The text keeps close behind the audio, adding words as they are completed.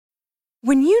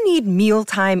When you need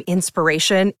mealtime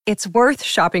inspiration, it's worth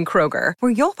shopping Kroger,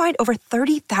 where you'll find over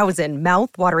 30,000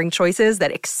 mouth-watering choices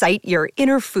that excite your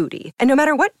inner foodie. And no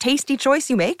matter what tasty choice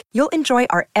you make, you'll enjoy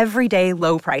our everyday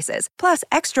low prices, plus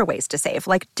extra ways to save,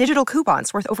 like digital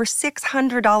coupons worth over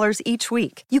 $600 each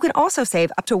week. You can also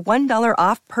save up to $1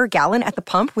 off per gallon at the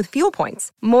pump with fuel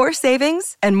points. More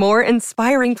savings and more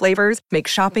inspiring flavors make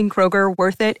shopping Kroger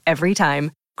worth it every time.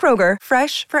 Kroger,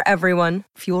 fresh for everyone.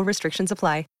 Fuel restrictions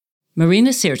apply. Marina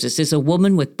Sirtis is a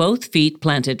woman with both feet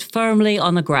planted firmly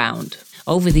on the ground.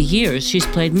 Over the years, she's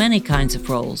played many kinds of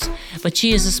roles, but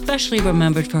she is especially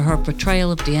remembered for her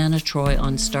portrayal of Deanna Troi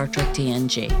on Star Trek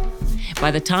TNG.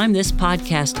 By the time this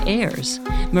podcast airs,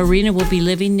 Marina will be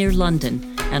living near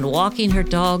London and walking her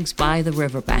dogs by the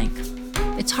riverbank.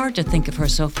 It's hard to think of her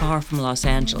so far from Los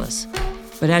Angeles,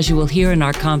 but as you will hear in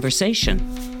our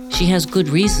conversation, she has good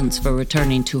reasons for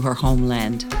returning to her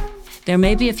homeland. There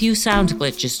may be a few sound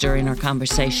glitches during our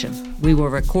conversation. We were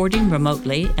recording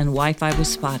remotely and Wi-Fi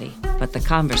was spotty, but the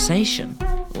conversation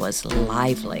was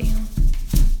lively.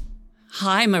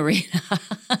 Hi, Marina.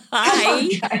 Hi.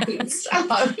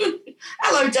 Hello.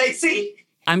 Hello, Daisy.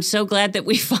 I'm so glad that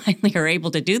we finally are able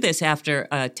to do this after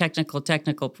technical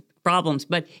problems,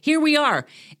 but here we are,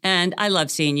 and I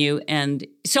love seeing you. And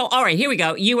so, all right, here we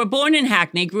go. You were born in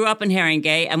Hackney, grew up in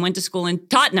Haringey, and went to school in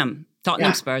Tottenham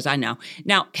Spurs, I know.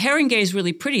 Now, Haringey is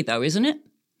really pretty, though, isn't it?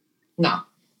 No.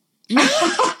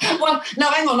 Well,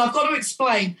 no, hang on. I've got to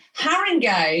explain.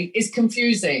 Haringey is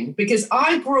confusing because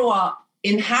I grew up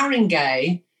in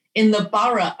Haringey, in the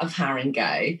borough of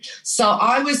Haringey. So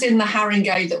I was in the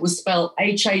Haringey that was spelled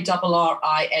Harringay,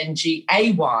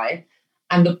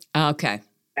 and the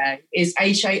is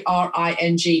Haringey.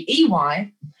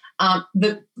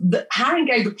 The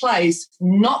Haringey, the place,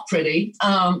 not pretty.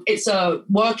 It's a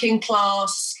working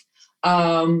class,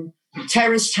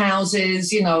 terraced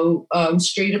houses,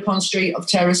 street upon street of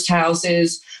terraced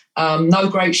houses, no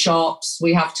great shops.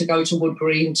 We have to go to Wood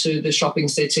Green to the shopping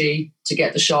city to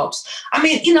get the shops. I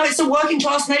mean, it's a working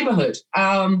class neighbourhood.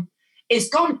 It's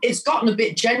gotten a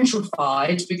bit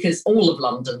gentrified because all of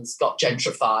London's got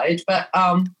gentrified, but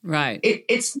right. It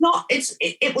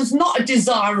was not a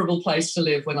desirable place to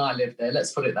live when I lived there.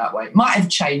 Let's put it that way. It might have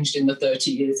changed in the 30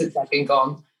 years since I've been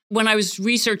gone. When I was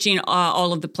researching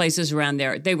all of the places around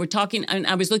there, they were talking, and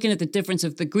I was looking at the difference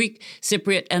of the Greek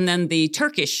Cypriot and then the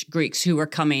Turkish Greeks who were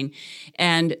coming,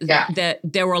 and that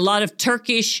there were a lot of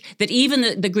Turkish, that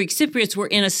even the Greek Cypriots were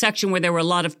in a section where there were a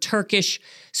lot of Turkish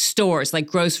stores, like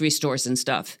grocery stores and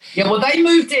stuff. Yeah, well, they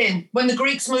moved in when the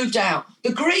Greeks moved out.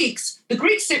 The Greek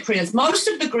Cypriots, most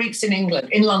of the Greeks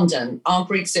in London, are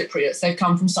Greek Cypriots. They've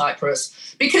come from Cyprus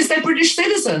because they're British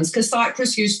citizens, because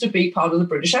Cyprus used to be part of the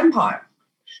British Empire.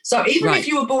 So even if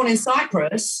you were born in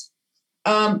Cyprus,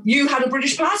 you had a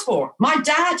British passport. My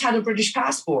dad had a British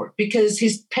passport because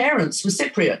his parents were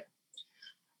Cypriot.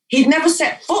 He'd never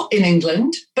set foot in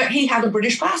England, but he had a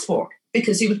British passport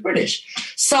because he was British.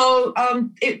 So,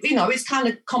 it's kind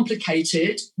of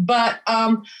complicated. But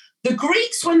the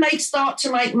Greeks, when they start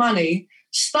to make money,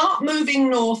 start moving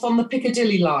north on the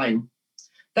Piccadilly line.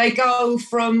 They go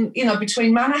from,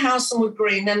 between Manor House and Wood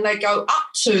Green, then they go up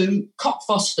to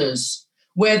Cockfosters,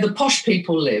 where the posh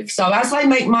people live. So as they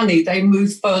make money, they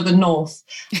move further north.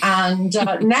 And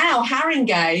now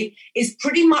Haringey is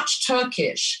pretty much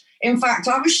Turkish. In fact,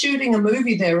 I was shooting a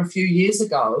movie there a few years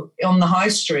ago on the high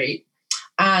street,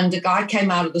 and a guy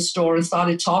came out of the store and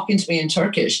started talking to me in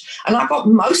Turkish. And I got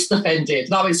most offended.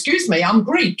 No, excuse me, I'm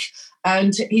Greek.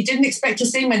 And he didn't expect to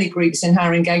see many Greeks in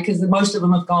Haringey because most of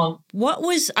them have gone.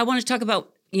 I want to talk about,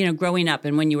 growing up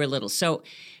and when you were little. So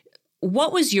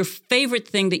what was your favorite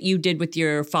thing that you did with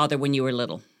your father when you were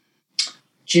little?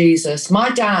 Jesus, my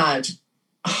dad,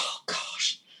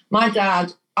 I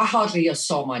hardly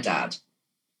saw my dad.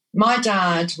 My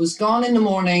dad was gone in the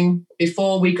morning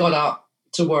before we got up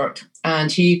to work,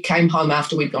 and he came home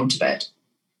after we'd gone to bed.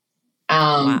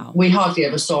 Wow. We hardly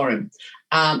ever saw him.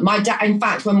 My dad, in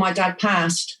fact, when my dad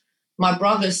passed, my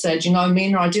brother said,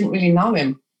 Mina, I didn't really know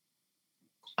him.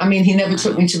 I mean, he never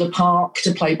took me to the park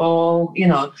to play ball,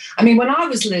 I mean, when I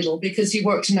was little, because he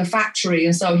worked in a factory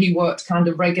and so he worked kind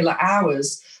of regular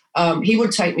hours, he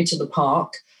would take me to the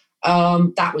park.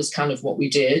 That was kind of what we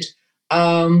did.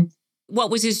 What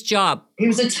was his job? He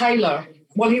was a tailor.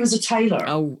 Well, he was a tailor.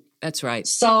 Oh, that's right.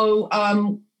 So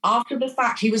after the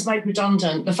fact, he was made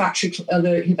redundant. The factory,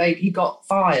 he got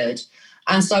fired.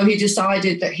 And so he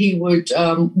decided that he would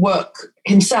work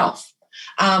himself,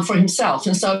 for himself.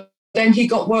 And so then he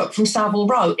got work from Savile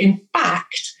Row. In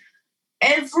fact,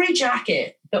 every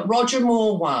jacket that Roger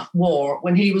Moore wore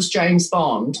when he was James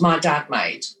Bond, my dad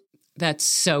made. That's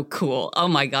so cool. Oh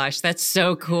my gosh, that's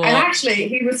so cool. And actually,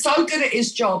 he was so good at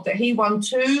his job that he won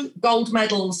 2 gold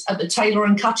medals at the Taylor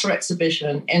and Cutter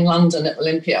exhibition in London at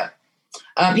Olympia.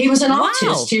 He was an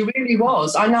artist. He really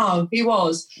was. I know, he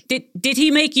was. Did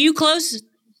he make you clothes?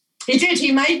 He did.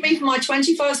 He made me for my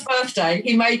 21st birthday.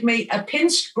 He made me a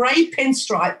grey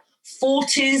pinstripe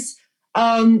 40s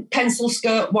pencil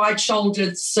skirt,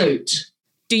 wide-shouldered suit.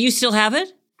 Do you still have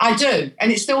it? I do,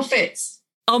 and it still fits.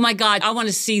 Oh my God, I want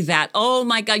to see that. Oh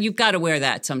my God, you've got to wear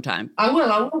that sometime. I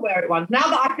will wear it once. Now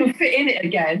that I can fit in it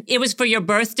again. It was for your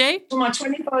birthday? For my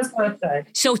 21st birthday.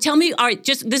 So tell me, all right,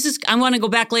 I want to go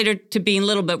back later to being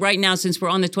little, but right now, since we're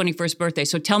on the 21st birthday,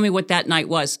 so tell me what that night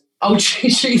was. Oh,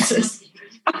 Jesus.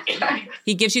 Okay.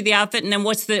 He gives you the outfit, and then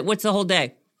what's the whole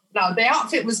day? No, the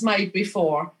outfit was made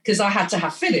before because I had to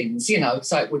have fittings,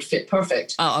 so it would fit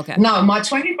perfect. Oh, okay. No, my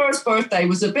 21st birthday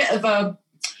was a bit of a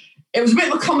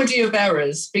comedy of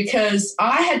errors because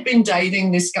I had been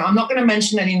dating this guy. I'm not going to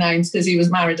mention any names because he was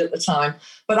married at the time,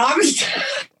 but I was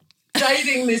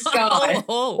dating this guy.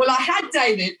 Well, I had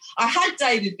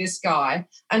dated this guy,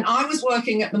 and I was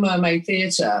working at the Mermaid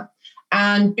Theatre.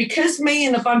 And because me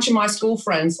and a bunch of my school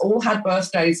friends all had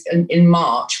birthdays in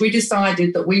March, we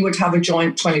decided that we would have a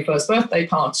joint 21st birthday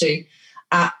party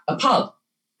at a pub.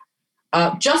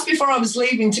 Just before I was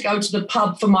leaving to go to the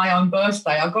pub for my own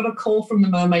birthday, I got a call from the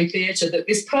Mermaid Theatre that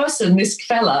this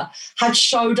fella, had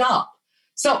showed up.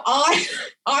 So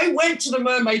I went to the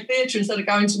Mermaid Theatre instead of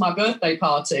going to my birthday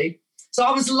party. So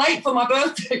I was late for my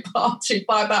birthday party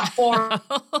by about 4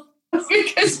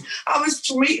 because I was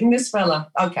meeting this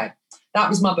fella. Okay. That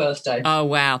was my birthday. Oh,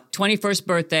 wow. 21st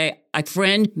birthday. A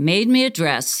friend made me a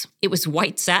dress. It was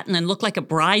white satin and looked like a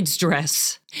bride's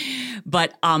dress.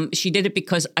 But she did it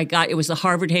because it was the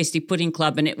Harvard Hasty Pudding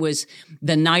Club, and it was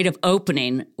the night of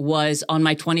opening was on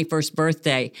my 21st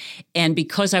birthday. And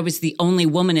because I was the only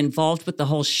woman involved with the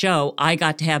whole show, I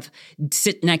got to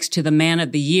sit next to the man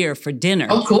of the year for dinner.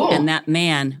 Oh, cool. And that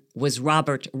man was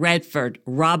Robert Redford.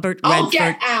 Oh,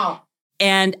 get out.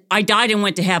 And I died and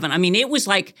went to heaven. I mean, it was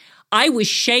like, I was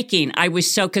shaking.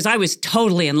 Because I was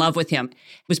totally in love with him.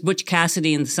 It was Butch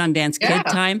Cassidy in the Sundance Kid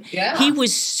time. Yeah. He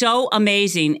was so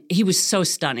amazing. He was so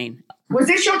stunning. Was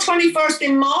this your 21st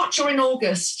in March or in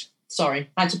August? Sorry,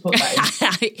 I had to put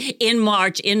that in. in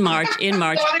March. In March.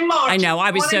 I know,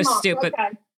 I was so stupid. Okay.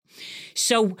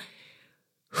 So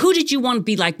who did you want to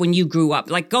be like when you grew up?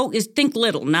 Like, think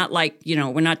little, not like,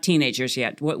 we're not teenagers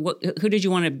yet. Who did you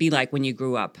want to be like when you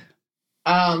grew up?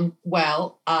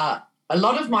 A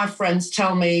lot of my friends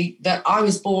tell me that I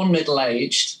was born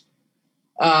middle-aged.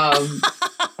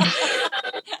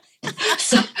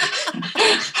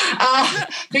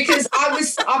 Because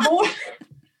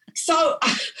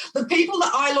the people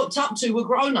that I looked up to were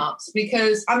grown-ups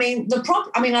because, I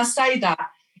say that.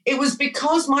 It was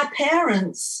because my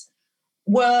parents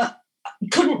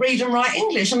couldn't read and write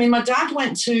English. My dad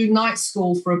went to night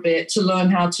school for a bit to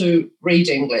learn how to read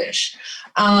English.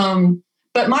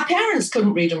 But my parents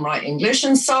couldn't read and write English,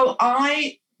 and so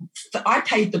I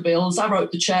paid the bills. I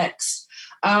wrote the checks.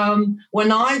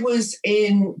 When I was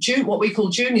in what we call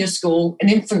junior school, in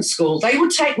infant school, they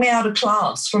would take me out of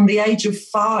class from the age of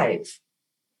 5.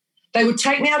 They would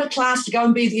take me out of class to go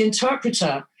and be the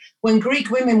interpreter when Greek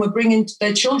women were bringing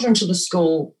their children to the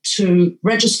school to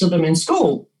register them in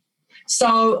school.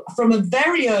 So from a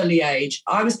very early age,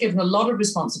 I was given a lot of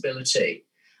responsibility.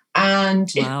 And,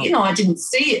 wow. I didn't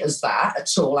see it as that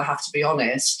at all, I have to be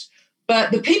honest.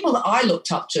 But the people that I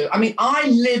looked up to, I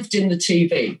lived in the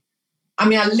TV. I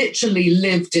literally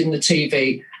lived in the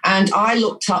TV. And I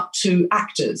looked up to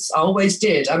actors. I always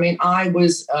did. I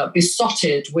was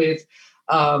besotted with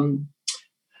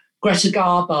Greta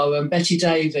Garbo and Bette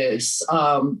Davis.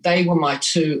 They were my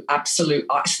 2 absolute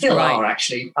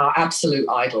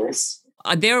idols.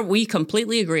 There, we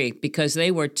completely agree because they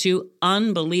were 2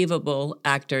 unbelievable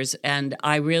actors, and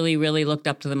I really, really looked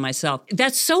up to them myself.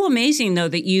 That's so amazing, though,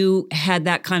 that you had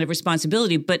that kind of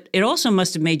responsibility, but it also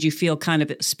must have made you feel kind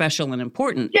of special and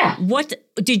important. Yeah. What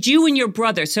did you and your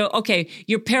brother? So, okay,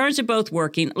 your parents are both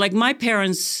working. Like my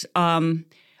parents,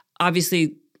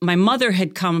 obviously, my mother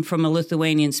had come from a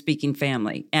Lithuanian-speaking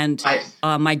family, and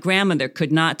my grandmother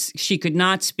could not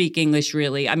speak English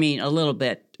really. A little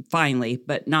bit, finally,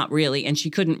 but not really. And she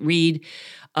couldn't read,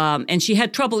 and she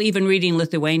had trouble even reading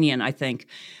Lithuanian, I think.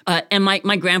 And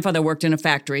my grandfather worked in a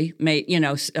factory,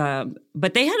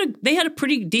 but they had a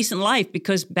pretty decent life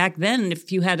because back then,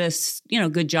 if you had a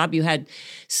good job, you had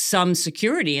some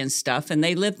security and stuff, and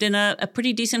they lived in a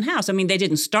pretty decent house. They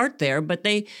didn't start there, but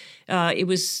it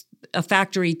was a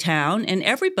factory town, and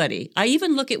everybody. I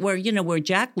even look at where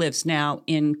Jack lives now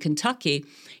in Kentucky,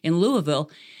 in Louisville.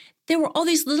 there were all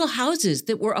these little houses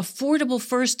that were affordable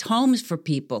first homes for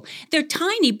people. They're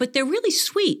tiny, but they're really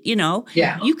sweet, you know.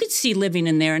 Yeah. You could see living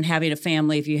in there and having a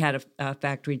family if you had a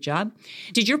factory job.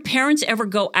 Did your parents ever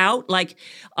go out? Like,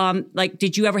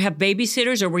 did you ever have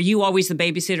babysitters, or were you always the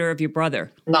babysitter of your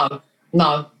brother? No.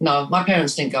 My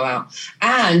parents didn't go out.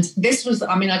 And this was,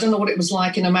 I don't know what it was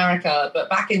like in America, but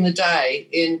back in the day,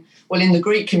 in the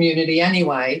Greek community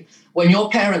anyway, when your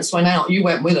parents went out, you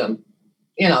went with them.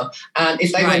 You know, and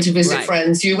if they went to visit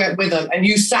friends, you went with them, and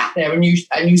you sat there and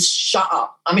you shut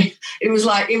up. It was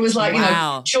like wow. You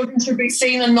know, children should be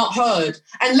seen and not heard,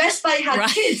 unless they had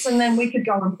kids, and then we could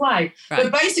go and play. Right.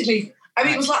 But basically,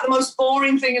 it was like the most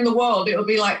boring thing in the world. It would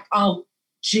be like, oh,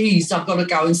 geez, I've got to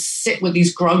go and sit with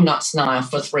these grown-ups now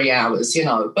for 3 hours, you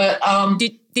know. But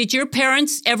did your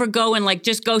parents ever go and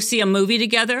just go see a movie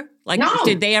together? No.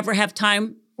 Did they ever have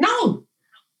time? No.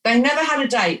 They never had a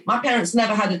date. My parents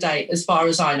never had a date, as far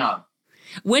as I know.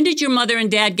 When did your mother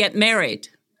and dad get married?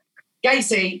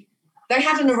 Gatesy, they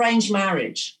had an arranged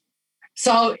marriage.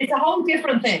 So it's a whole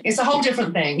different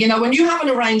thing. You know, when you have an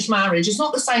arranged marriage, it's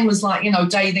not the same as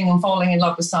dating and falling in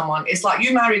love with someone. It's like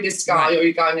you marry this guy or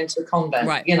you're going into a convent.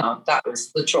 Right. You know, that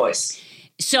was the choice.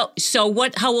 So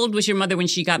how old was your mother when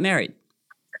she got married?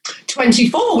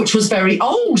 24, which was very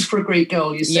old for a Greek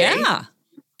girl, you see. Yeah.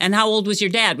 And how old was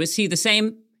your dad? Was he the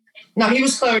same? No, he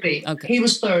was 30. Okay. He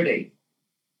was 30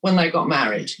 when they got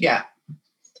married. Yeah.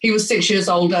 He was 6 years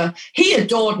older. He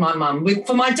adored my mum.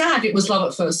 For my dad, it was love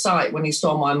at first sight when he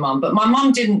saw my mum. But my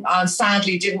mum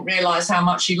sadly didn't realise how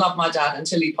much she loved my dad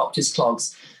until he popped his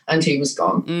clogs and he was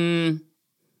gone.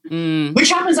 Which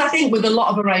happens, I think, with a lot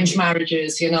of arranged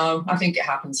marriages, you know. I think it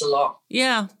happens a lot.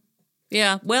 Yeah.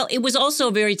 Yeah. Well, it was also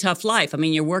a very tough life.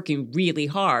 You're working really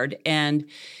hard and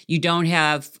you don't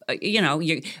have,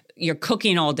 you're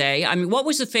cooking all day. What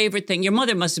was the favorite thing? Your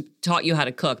mother must have taught you how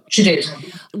to cook. She did.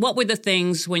 What were the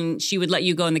things when she would let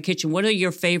you go in the kitchen? What are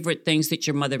your favorite things that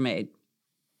your mother made?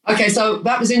 Okay, so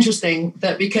that was interesting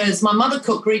because my mother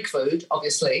cooked Greek food,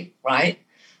 obviously, right?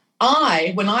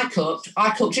 When I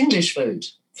cooked English food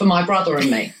for my brother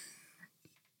and me.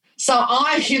 So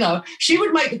she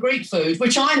would make the Greek food,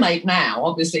 which I make now,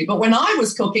 obviously. But when I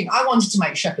was cooking, I wanted to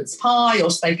make shepherd's pie or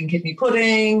steak and kidney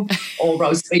pudding or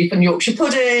roast beef and Yorkshire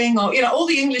pudding or, all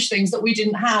the English things that we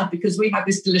didn't have because we had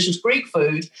this delicious Greek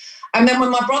food. And then when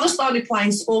my brother started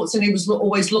playing sports and he was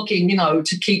always looking,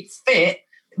 to keep fit,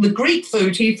 the Greek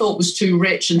food he thought was too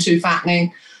rich and too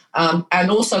fattening. And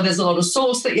also there's a lot of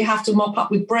sauce that you have to mop up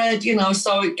with bread,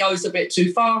 so it goes a bit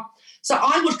too far. So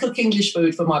I would cook English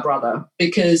food for my brother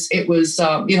because it was,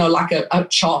 like a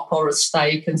chop or a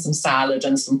steak and some salad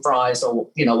and some fries or,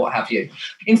 what have you.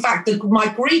 In fact,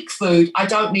 my Greek food, I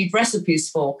don't need recipes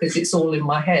for because it's all in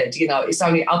my head. It's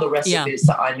only other recipes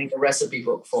that I need a recipe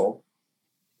book for.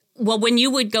 Well, when you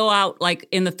would go out,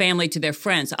 in the family to their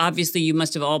friends, obviously you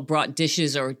must have all brought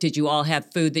dishes, or did you all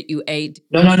have food that you ate?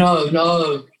 No.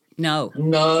 No.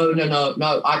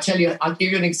 I tell you, I'll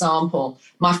give you an example.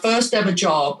 My first ever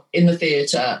job in the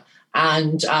theatre,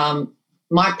 and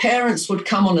my parents would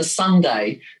come on a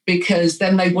Sunday because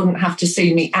then they wouldn't have to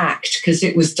see me act because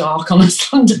it was dark on a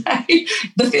Sunday.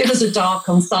 The theatres are dark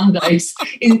on Sundays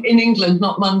in England,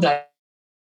 not Monday.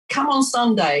 Come on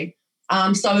Sunday.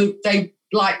 So they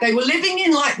were living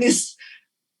in this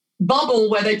bubble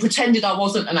where they pretended I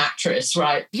wasn't an actress,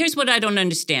 right? Here's what I don't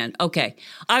understand. Okay,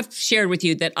 I've shared with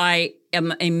you that I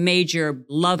am a major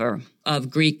lover of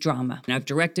Greek drama. And I've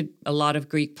directed a lot of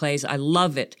Greek plays. I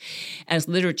love it as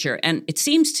literature. And it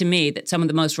seems to me that some of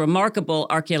the most remarkable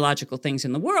archaeological things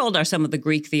in the world are some of the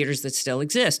Greek theaters that still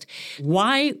exist.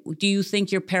 Why do you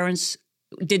think your parents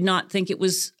did not think it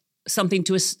was something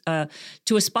to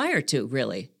aspire to,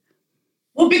 really?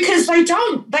 Well, because they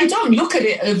don't look at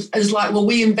it as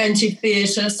we invented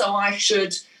theatre, so I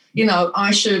should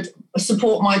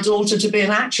support my daughter to be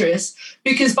an actress.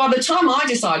 Because by the time I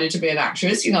decided to be an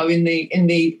actress, in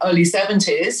the early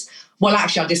 70s, well,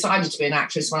 actually, I decided to be an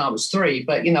actress when I was 3,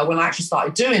 but when I actually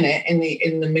started doing it in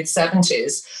the mid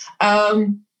 70s,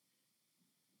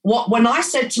 when I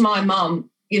said to my mum,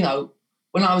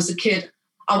 when I was a kid,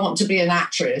 I want to be an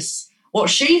actress. What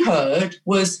she heard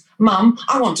was, Mum,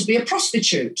 I want to be a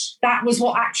prostitute. That was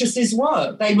what actresses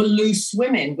were. They were loose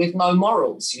women with no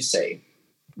morals, you see.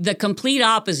 The complete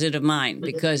opposite of mine,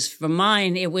 because for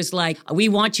mine, it was we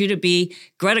want you to be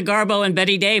Greta Garbo and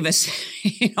Bette Davis.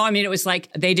 It was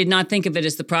they did not think of it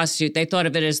as the prostitute. They thought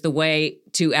of it as the way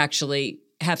to actually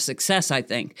have success, I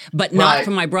think, but not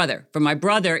for my brother. For my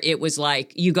brother, it was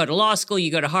you go to law school,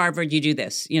 you go to Harvard, you do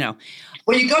this,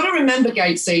 Well, you've got to remember,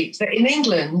 Gatesy, that in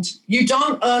England, you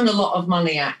don't earn a lot of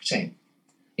money acting.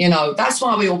 That's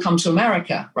why we all come to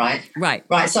America, right? Right.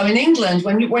 Right. So in England,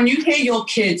 when you hear your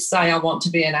kids say, I want to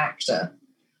be an actor,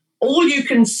 all you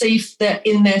can see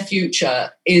in their future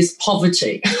is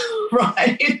poverty,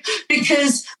 right?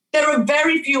 Because there are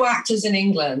very few actors in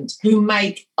England who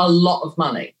make a lot of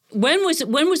money. When was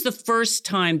the first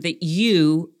time that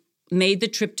you made the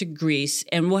trip to Greece,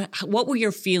 and what were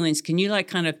your feelings? Can you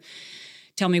kind of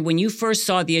tell me when you first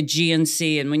saw the Aegean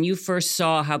Sea and when you first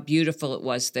saw how beautiful it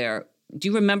was there? Do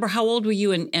you remember how old were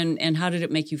you and how did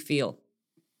it make you feel?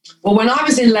 Well, when I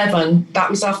was 11,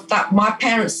 my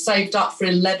parents saved up for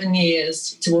 11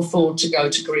 years to afford to go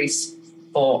to Greece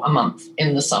for a month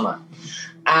in the summer.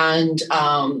 And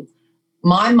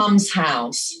my mum's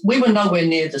house, we were nowhere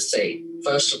near the sea,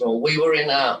 first of all. We were in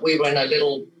a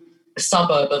little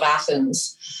suburb of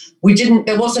Athens.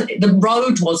 The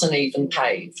road wasn't even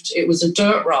paved. It was a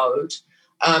dirt road.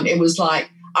 It was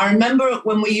I remember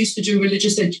when we used to do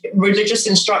religious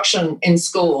instruction in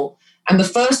school, and the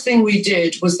first thing we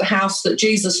did was the house that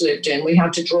Jesus lived in. We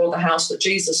had to draw the house that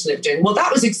Jesus lived in. Well,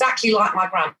 that was exactly like my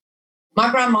grandma. My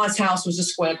grandma's house was a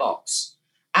square box,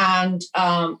 and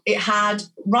it had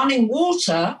running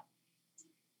water,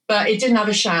 but it didn't have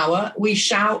a shower.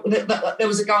 There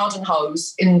was a garden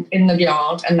hose in the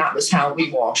yard, and that was how we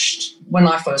washed when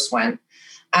I first went.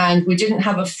 And we didn't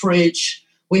have a fridge.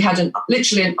 We had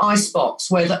literally an ice box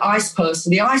where the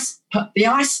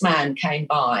iceman came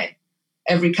by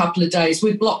every couple of days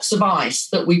with blocks of ice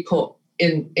that we put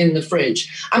in the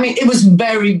fridge. I mean, it was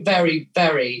very, very,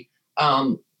 very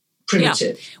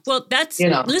primitive. Yeah. Well,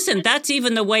 listen, that's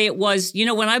even the way it was.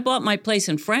 When I bought my place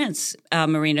in France,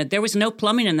 Marina, there was no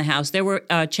plumbing in the house. There were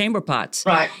chamber pots.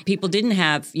 Right. People didn't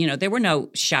have, there were no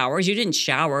showers. You didn't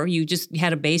shower. You just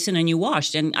had a basin and you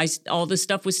washed. And all this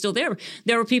stuff was still there.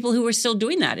 There were people who were still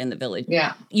doing that in the village.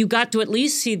 Yeah. You got to at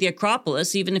least see the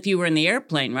Acropolis, even if you were in the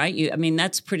airplane, right?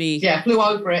 That's pretty... Yeah, flew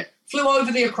over it. Flew over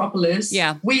the Acropolis.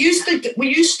 Yeah. We used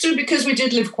to, because we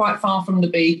did live quite far from the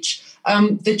beach,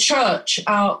 the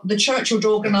church would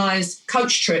organise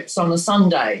coach trips on a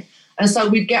Sunday. And so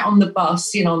we'd get on the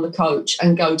bus, on the coach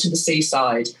and go to the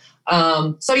seaside.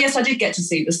 So, yes, I did get to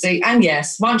see the sea. And,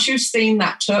 yes, once you've seen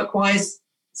that turquoise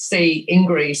sea in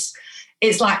Greece,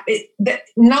 it's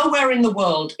nowhere in the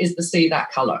world is the sea that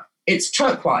colour. It's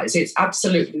turquoise. It's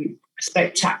absolutely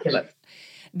spectacular.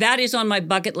 That is on my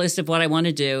bucket list of what I want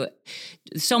to do.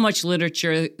 So much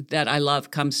literature that I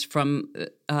love comes from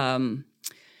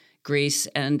Greece,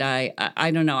 and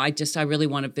I don't know. I really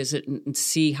want to visit and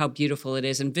see how beautiful it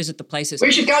is and visit the places.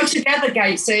 We should go together,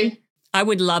 Gatesy. I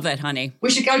would love it, honey. We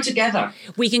should go together.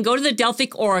 We can go to the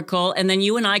Delphic Oracle, and then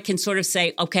you and I can sort of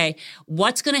say, okay,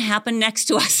 what's going to happen next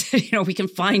to us? We can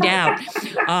find out.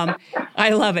 I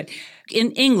love it.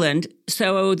 In England,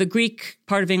 so the Greek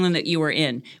part of England that you were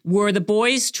in, were the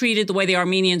boys treated the way the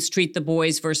Armenians treat the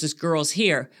boys versus girls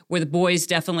here? Were the boys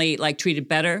definitely treated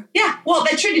better? Yeah, well,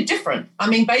 they're treated different. I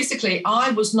mean, basically,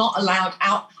 I was not allowed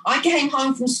out. I came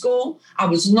home from school. I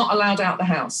was not allowed out the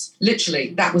house.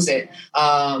 Literally, that was it.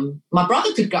 My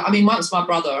brother could go. I mean, once my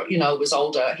brother, was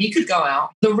older, he could go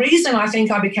out. The reason I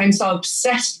think I became so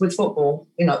obsessed with football,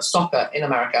 soccer in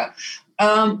America,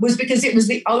 was because it was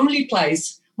the only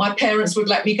place my parents would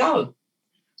let me go,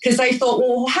 because they thought,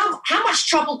 well, how much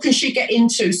trouble can she get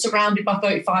into surrounded by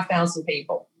 35,000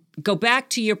 people? Go back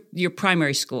to your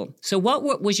primary school. So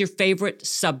what was your favorite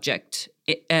subject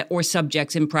or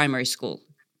subjects in primary school?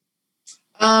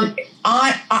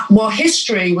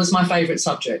 History was my favorite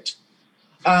subject.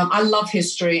 I love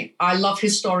history. I love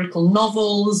historical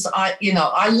novels. I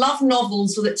love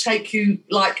novels that take you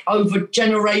over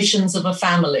generations of a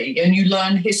family, and you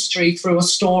learn history through a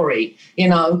story,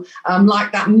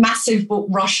 like that massive book,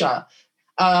 Russia.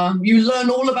 You learn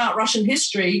all about Russian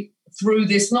history through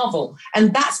this novel.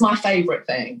 And that's my favorite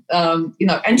thing,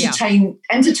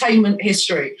 entertainment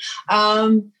history.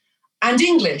 And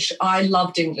English. I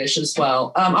loved English as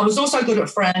well. I was also good at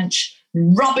French.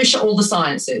 Rubbish at all the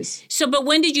sciences. So, but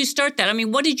when did you start that? I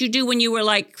mean, what did you do when you were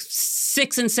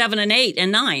 6 and 7 and 8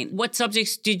 and 9? What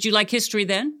subjects did you like history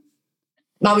then?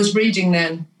 I was reading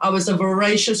then. I was a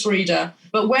voracious reader.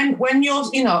 But when you're,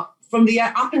 from the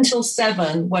up until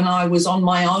 7, when I was on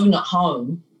my own at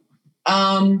home,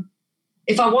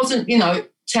 if I wasn't,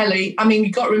 telly, I mean,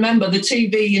 you've got to remember the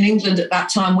TV in England at that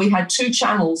time, we had 2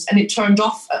 channels and it turned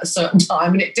off at a certain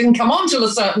time and it didn't come on till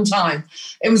a certain time.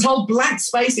 It was whole blank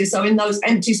spaces. So in those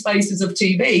empty spaces of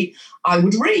TV, I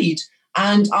would read.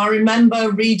 And I remember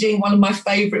reading one of my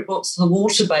favorite books, The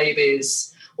Water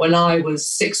Babies, when I was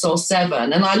 6 or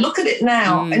 7. And I look at it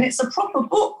now and it's a proper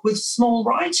book with small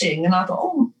writing. And I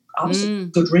thought, I was a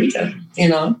good reader,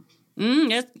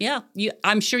 Yeah.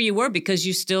 I'm sure you were, because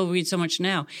you still read so much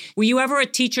now. Were you ever a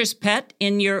teacher's pet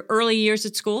in your early years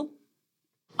at school?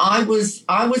 I was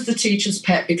the teacher's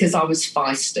pet because I was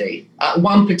feisty.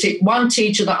 One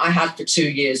teacher that I had for 2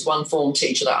 years, one form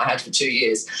teacher that I had for 2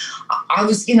 years, I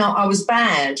was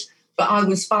bad, but I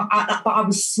was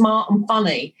smart and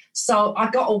funny. So I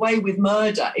got away with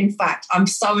murder. In fact, I'm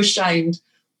so ashamed.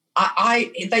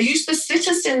 They used to sit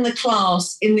us in the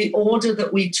class in the order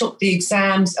that we took the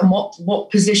exams and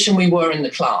what position we were in the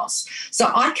class.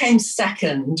 So I came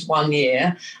second one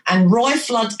year, and Roy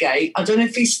Floodgate, I don't know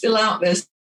if he's still out there,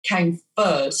 came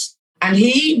first. And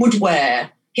he was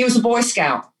a Boy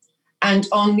Scout. And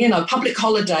on, public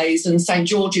holidays and St.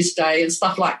 George's Day and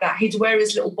stuff like that, he'd wear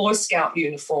his little Boy Scout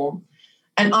uniform.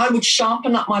 And I would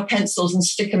sharpen up my pencils and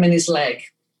stick them in his leg.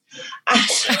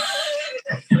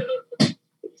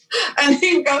 And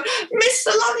he would go, Mr.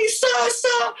 Lunny,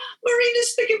 sir,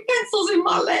 Marina's sticking pencils in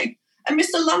my leg. And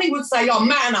Mr. Lunny would say, oh,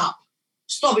 man up.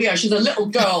 Stop it. She's a little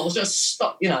girl. Just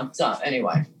stop, So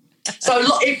anyway. So,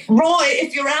 look, Roy,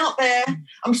 if you're out there,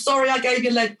 I'm sorry I gave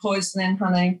you lead poisoning,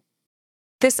 honey.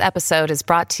 This episode is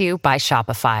brought to you by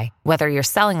Shopify. Whether you're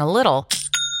selling a little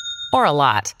or a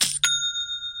lot,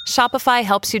 Shopify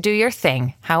helps you do your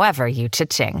thing, however you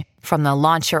cha-ching. From the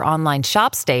launch your online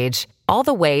shop stage, all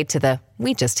the way to the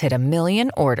we just hit 1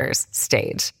 million orders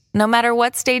stage. No matter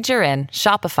what stage you're in,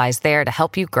 Shopify's there to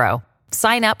help you grow.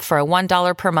 Sign up for a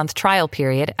 $1 per month trial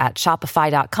period at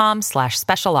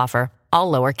shopify.com/special offer,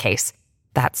 all lowercase.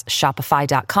 That's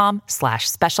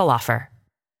shopify.com/special offer.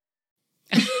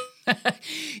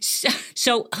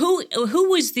 So who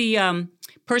was the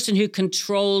person who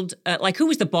controlled, who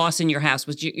was the boss in your house?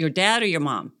 Was your dad or your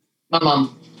mom? My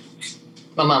mum.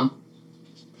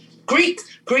 Greek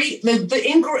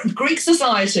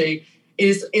society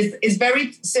is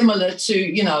very similar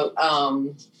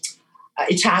to,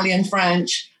 Italian,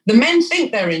 French. The men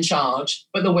think they're in charge,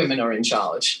 but the women are in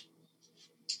charge.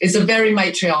 It's a very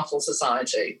matriarchal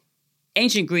society.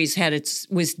 Ancient Greece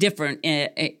was different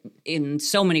in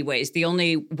so many ways. The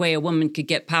only way a woman could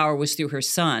get power was through her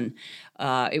son,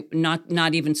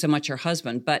 not even so much her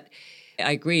husband. But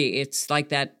I agree, it's like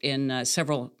that in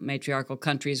several matriarchal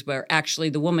countries where actually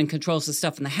the woman controls the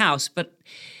stuff in the house. But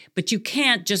you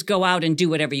can't just go out and do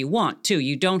whatever you want, too.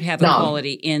 You don't have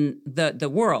equality in the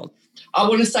world. I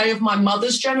want to say of my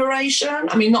mother's generation,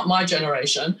 I mean, not my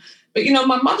generation, but,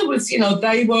 my mother was,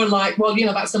 they were like, well,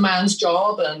 that's a man's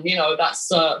job. And, that's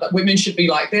that women should be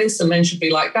like this and men should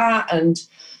be like that. And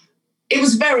it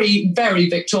was very, very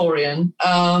Victorian.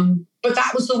 But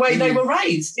that was the way they were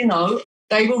raised,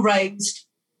 They were raised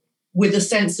with a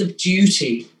sense of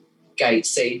duty,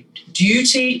 Gatesy.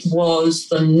 Duty was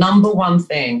the number one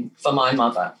thing for my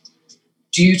mother.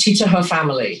 Duty to her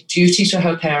family, duty to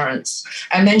her parents.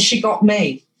 And then she got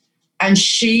me. And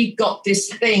she got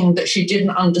this thing that she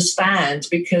didn't understand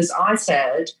because I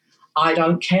said, I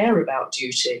don't care about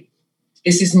duty.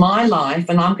 This is my life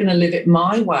and I'm going to live it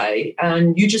my way.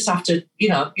 And you just have to,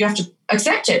 you have to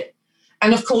accept it.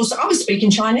 And of course, I was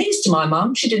speaking Chinese to my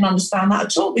mum. She didn't understand that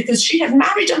at all because she had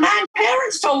married a man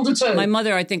parents told her to. My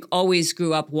mother, I think, always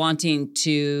grew up wanting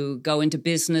to go into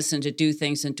business and to do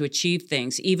things and to achieve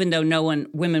things, even though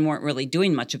women weren't really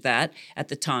doing much of that at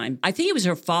the time. I think it was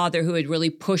her father who had really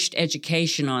pushed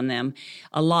education on them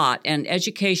a lot. And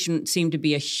education seemed to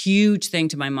be a huge thing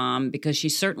to my mom because she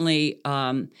certainly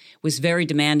was very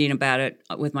demanding about it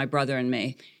with my brother and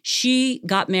me. She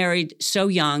got married so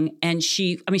young and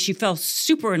she fell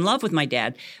super in love with my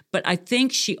dad, but I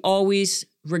think she always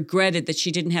regretted that she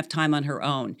didn't have time on her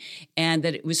own and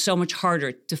that it was so much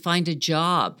harder to find a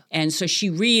job. And so she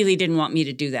really didn't want me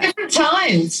to do that. Different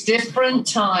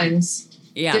times.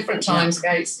 Yeah. Different times,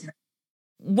 Gates.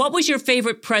 What was your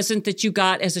favorite present that you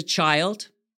got as a child?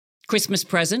 Christmas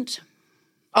present?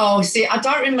 Oh, see, I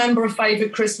don't remember a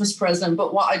favourite Christmas present,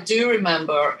 but what I do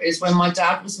remember is when my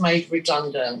dad was made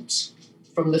redundant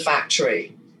from the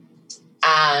factory,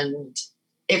 and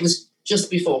it was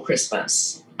just before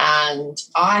Christmas, and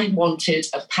I wanted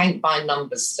a paint by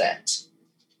numbers set.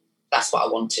 That's what I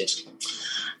wanted.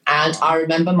 And I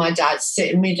remember my dad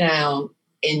sitting me down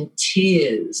in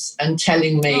tears and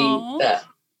telling me that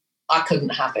I couldn't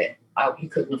have it. He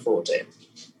couldn't afford it.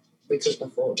 We couldn't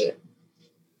afford it.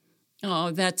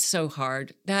 Oh, that's so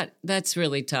hard. That's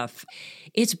really tough.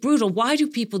 It's brutal. Why do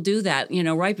people do that,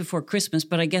 right before Christmas?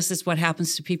 But I guess it's what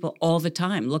happens to people all the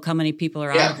time. Look how many people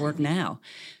are out of work now.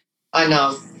 I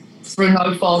know. Through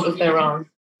no fault of their own.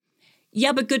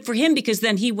 Yeah, but good for him because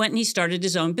then he went and he started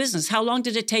his own business. How long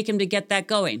did it take him to get that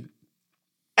going?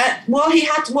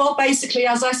 Basically,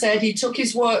 as I said, he took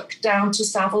his work down to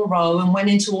Savile Row and went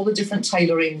into all the different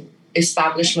tailoring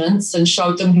establishments and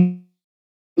showed them he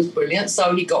was brilliant.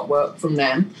 So he got work from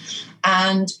them.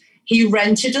 And he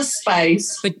rented a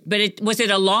space. But was it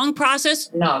a long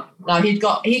process? No,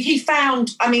 he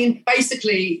found, I mean,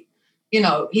 basically,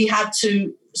 he had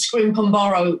to scrimp and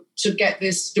borrow to get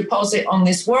this deposit on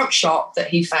this workshop that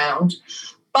he found.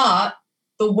 But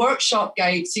the workshop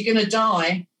gates, you're going to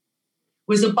die,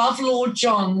 was above Lord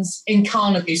John's in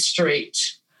Carnaby Street.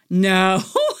 No.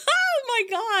 Oh, my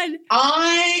God.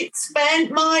 I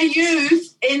spent my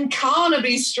youth in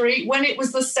Carnaby Street when it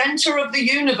was the center of the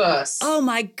universe. Oh,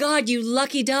 my God, you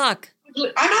lucky duck.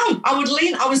 I know. I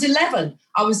was 11.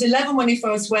 I was 11 when he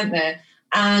first went there.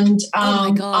 And oh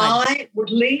my God. I would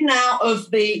lean out of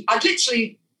I'd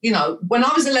literally, when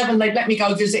I was 11, they'd let me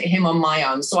go visit him on my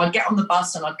own. So I'd get on the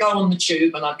bus and I'd go on the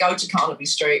tube and I'd go to Carnaby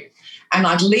Street and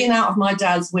I'd lean out of my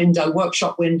dad's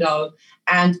workshop window,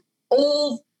 and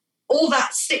all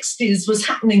that 60s was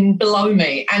happening below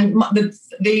me. And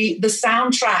the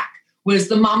soundtrack was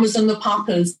the Mamas and the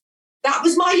Papas. That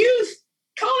was my youth,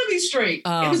 Carnaby Street.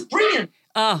 It was brilliant.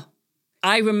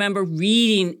 I remember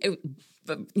reading,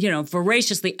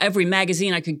 voraciously every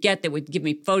magazine I could get that would give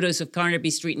me photos of Carnaby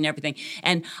Street and everything.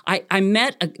 And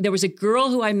there was a girl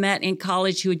who I met in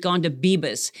college who had gone to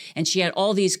Bibas, and she had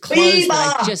all these clothes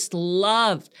that I just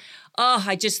loved. Oh,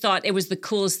 I just thought it was the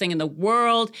coolest thing in the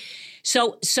world.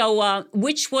 So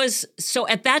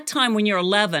at that time when you're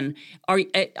 11,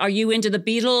 are you into the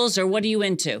Beatles, or what are you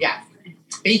into? Yeah,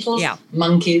 Beatles,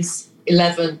 Monkeys,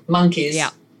 11, Monkeys. Yeah.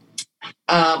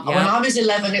 When I was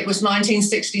 11, it was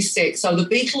 1966. So the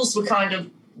Beatles were kind of,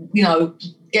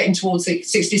 getting towards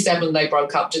 67. They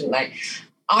broke up, didn't they?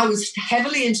 I was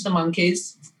heavily into the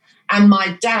Monkeys, and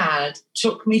my dad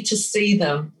took me to see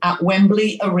them at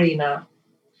Wembley Arena.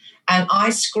 And I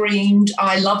screamed,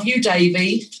 "I love you,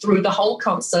 Davey," through the whole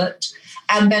concert.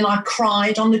 And then I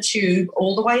cried on the tube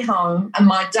all the way home. And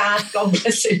my dad, God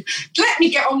bless him, let me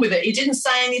get on with it. He didn't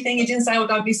say anything. He didn't say, "Oh,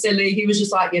 don't be silly." He was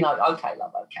just like, okay, love,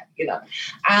 okay,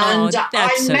 And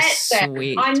that's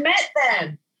sweet. I met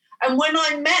them. And when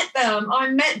I met them, I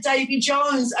met Davy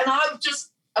Jones. And I was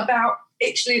just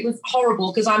actually, it was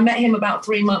horrible because I met him about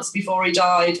 3 months before he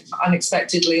died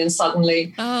unexpectedly and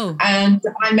suddenly. Oh. And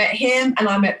I met him, and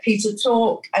I met Peter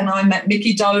Tork, and I met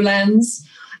Mickey Dolenz.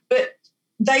 But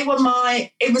they were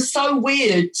it was so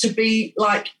weird to be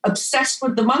like obsessed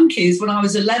with the Monkeys when I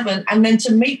was 11 and then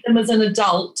to meet them as an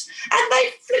adult, and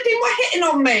they flipping were hitting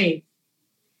on me.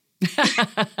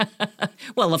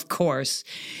 Well, of course.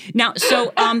 Now,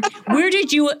 so where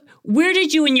did you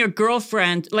and your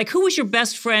girlfriend, like, who was your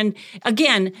best friend?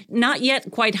 Again, not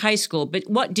yet quite high school, but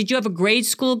did you have a grade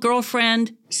school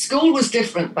girlfriend? School was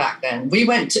different back then. We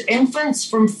went to infants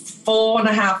from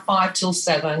 4.5, 5 till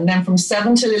 7. Then from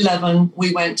 7 till 11,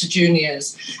 we went to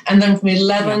juniors. And then from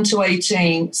 11 to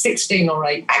 18, 16 or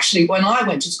 8. Actually, when I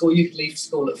went to school, you could leave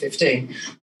school at 15.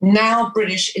 Now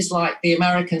British is like the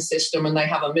American system, and they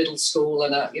have a middle school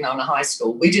and a high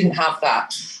school. We didn't have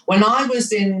that. When I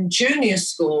was in junior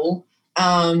school,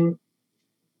 one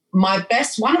of my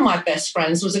best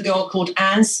friends was a girl called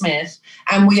Anne Smith,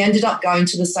 and we ended up going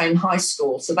to the same high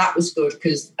school. So that was good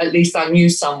because at least I knew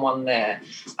someone there.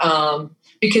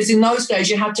 Because in those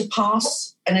days you had to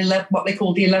pass what they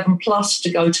called the 11 plus to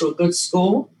go to a good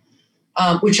school.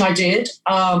 Which I did.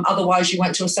 Otherwise, you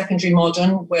went to a secondary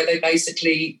modern where they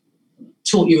basically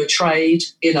taught you a trade,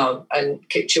 and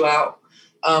kicked you out.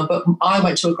 But I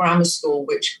went to a grammar school,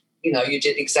 which, you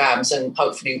did exams and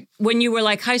hopefully. When you were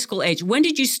like high school age, when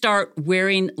did you start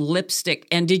wearing lipstick?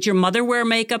 And did your mother wear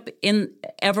makeup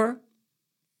ever?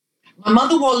 My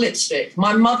mother wore lipstick.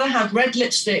 My mother had red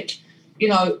lipstick.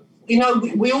 We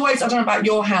always, I don't know about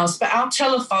your house, but our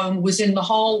telephone was in the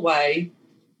hallway,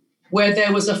 where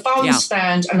there was a phone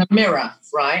stand and a mirror,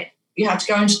 right? You had to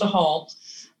go into the hall.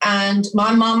 And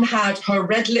my mum had her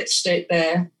red lipstick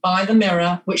there by the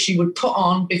mirror, which she would put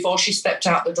on before she stepped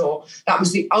out the door. That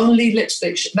was the only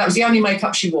lipstick, that was the only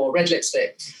makeup she wore, red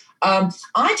lipstick. I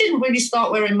didn't really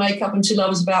start wearing makeup until I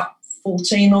was about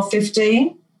 14 or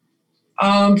 15.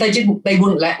 They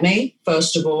wouldn't let me,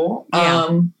 first of all.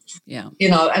 And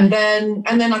then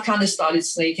I kind of started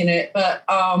sneaking it. But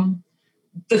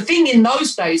the thing in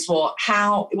those days was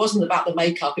it wasn't about the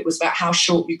makeup, it was about how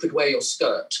short you could wear your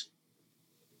skirt.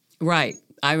 Right.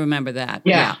 I remember that.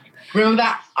 Yeah. Remember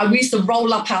that? We used to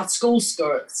roll up our school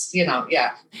skirts,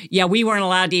 Yeah, we weren't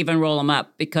allowed to even roll them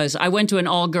up because I went to an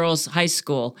all-girls high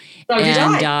school. So did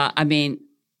I.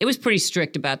 It was pretty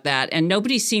strict about that. And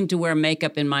nobody seemed to wear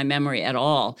makeup in my memory at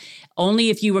all.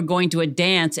 Only if you were going to a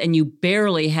dance and you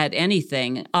barely had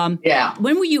anything.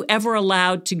 When were you ever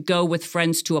allowed to go with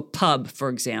friends to a pub, for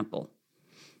example?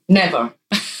 Never.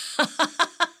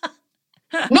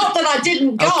 Not that I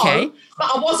didn't go, Okay.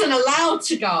 but I wasn't allowed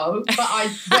to go, but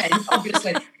I went,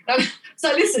 obviously. So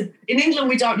listen, in England,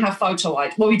 we don't have photo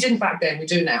ID. Well, we didn't back then, we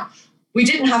do now. We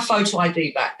didn't have photo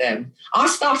ID back then. I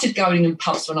started going in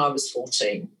pubs when I was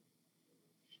 14.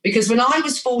 Because when I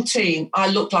was 14, I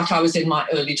looked like I was in my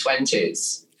early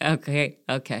 20s. Okay.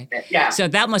 Yeah. So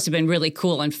that must have been really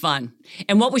cool and fun.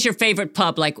 And what was your favorite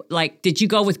pub? Like, did you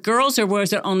go with girls or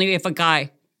was it only if a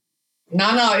guy?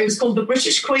 No, it was called the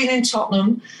British Queen in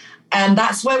Tottenham. And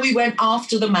that's where we went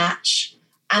after the match.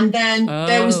 And then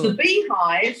there was the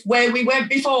Beehive where we went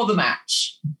before the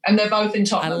match. And they're both in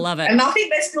Tottenham. I love it. And I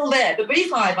think they're still there. The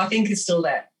Beehive, I think, is still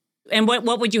there. And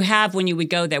what would you have when you would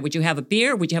go there? Would you have a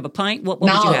beer? Would you have a pint? What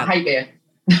would you have? I hate beer.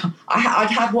 I'd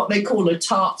have what they call a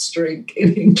tarts drink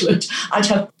in England. I'd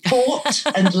have port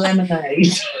and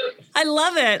lemonade. I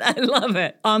love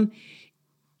it.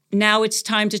 Now it's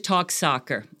time to talk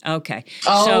soccer. Okay.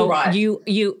 Oh, so right.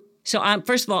 So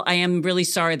first of all, I am really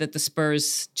sorry that the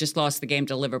Spurs just lost the game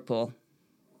to Liverpool.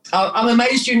 I'm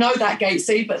amazed you know that,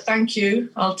 Gatesy, but thank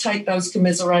you. I'll take those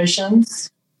commiserations.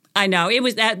 I know it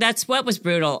was that's what was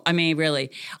brutal. I mean, really,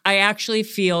 I actually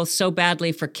feel so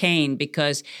badly for Kane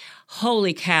because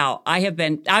holy cow, I've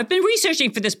been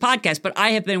researching for this podcast, but I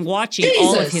have been watching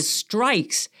all of his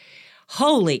strikes.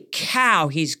 Holy cow,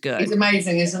 he's good. He's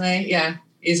amazing, isn't he? Yeah,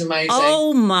 he's amazing.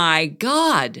 Oh my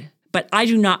God. But I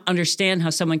do not understand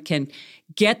how someone can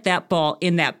get that ball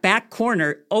in that back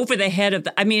corner over the head of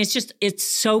it's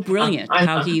so brilliant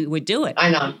how he would do it. I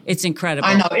know. It's incredible.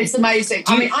 I know. It's amazing.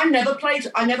 I never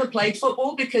played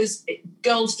football because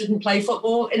girls didn't play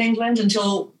football in England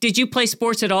until... Did you play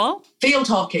sports at all? Field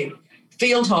hockey.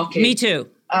 Me too.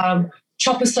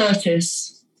 Chopper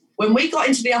Curtis. When we got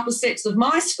into the upper sixth of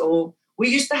my school, we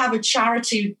used to have a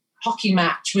charity hockey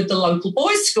match with the local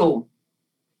boys' school.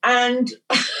 And...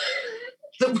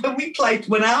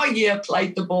 when our year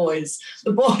played the boys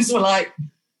were like,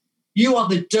 you are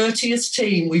the dirtiest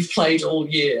team we've played all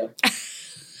year.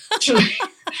 Actually,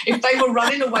 if they were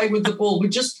running away with the ball,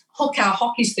 we'd just hook our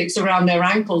hockey sticks around their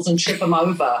ankles and trip them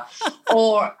over.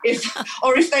 Or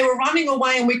if they were running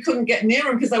away and we couldn't get near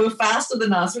them because they were faster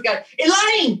than us, we'd go,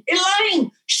 Elaine,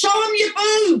 show them your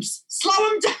boobs, slow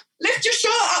them down. Lift your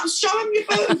shirt up, show them your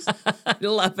boobs. I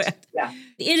love it. Yeah.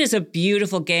 It is a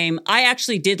beautiful game. I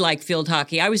actually did like field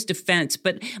hockey. I was defense,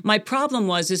 but my problem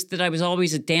was that I was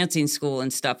always at dancing school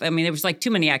and stuff. I mean, there was like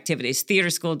too many activities, theater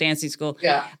school, dancing school.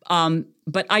 Yeah.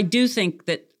 But I do think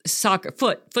that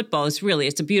football is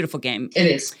it's a beautiful game. It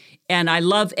is. And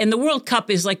and the World Cup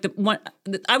is like the one,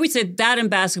 I would say that and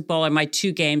basketball are my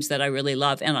two games that I really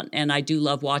love. And I do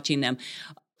love watching them.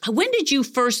 When did you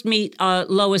first meet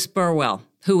Lois Burwell?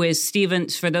 Who is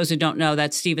for those who don't know,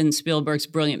 that's Steven Spielberg's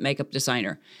brilliant makeup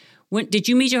designer. Did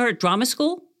you meet her at drama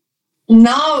school?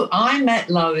 No, I met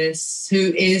Lois,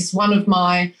 who is one of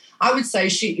my, I would say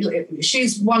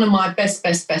she's one of my best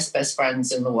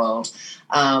friends in the world.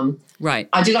 Right.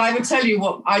 Did I ever tell you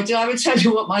what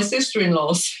my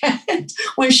sister-in-law said?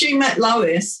 When she met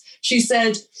Lois, she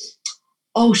said,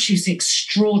 oh, she's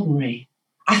extraordinary.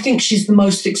 I think she's the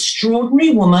most extraordinary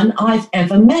woman I've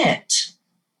ever met.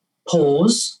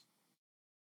 Pause.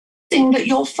 Think that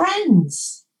you're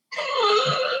friends.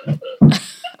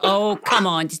 Oh, come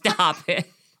on, stop it.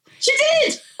 She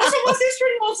did. That's what my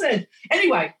sister-in-law said.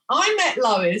 Anyway, I met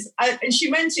Lois, and she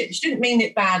meant it. She didn't mean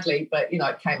it badly, but,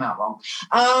 it came out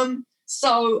wrong.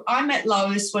 So I met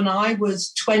Lois when I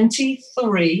was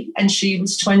 23 and she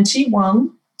was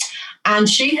 21. And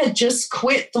she had just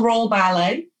quit the Royal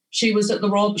Ballet. She went to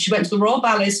the Royal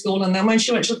Ballet School, and then when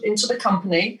she went into the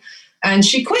company, and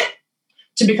she quit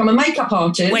to become a makeup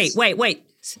artist. Wait.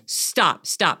 Stop.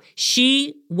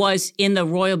 She was in the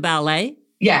Royal Ballet?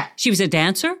 Yeah. She was a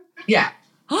dancer? Yeah.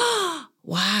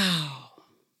 Wow.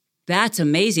 That's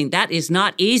amazing. That is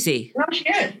not easy. No, she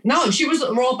did. No, she was at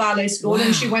the Royal Ballet School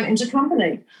and she went into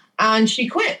company and she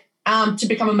quit to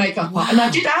become a makeup artist. And I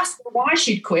did ask her why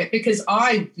she'd quit because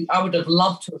I would have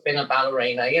loved to have been a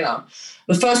ballerina,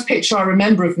 The first picture I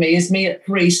remember of me is me at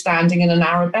 3 standing in an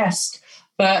arabesque.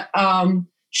 But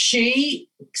she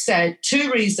said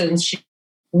 2 reasons.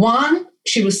 One,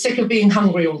 she was sick of being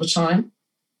hungry all the time.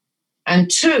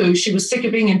 And 2, she was sick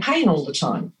of being in pain all the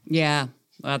time. Yeah,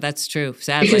 well, that's true,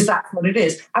 sadly. Because that's what it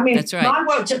is. I mean, that's right. I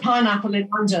worked at Pineapple in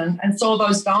London and saw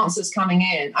those dancers coming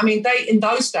in. I mean, in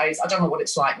those days, I don't know what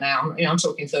it's like now. I'm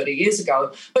talking 30 years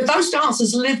ago. But those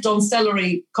dancers lived on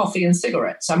celery, coffee and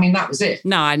cigarettes. I mean, that was it.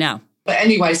 No, I know. But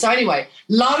anyway,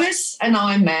 Lois and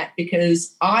I met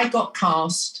because I got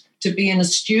cast to be in a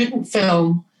student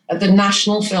film at the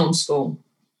National Film School.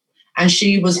 And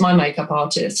she was my makeup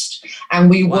artist. And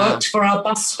we worked for our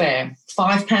bus fare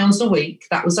 £5 a week.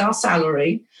 That was our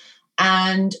salary.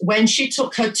 And when she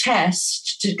took her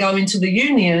test to go into the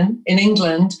union in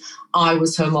England, I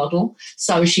was her model.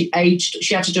 So she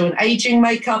had to do an aging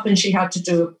makeup and she had to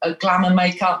do a glamour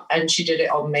makeup, and she did it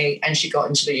on me and she got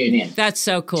into the union. That's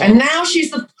so cool. And now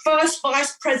she's the first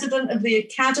vice president of the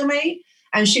Academy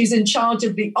and she's in charge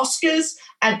of the Oscars.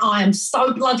 And I am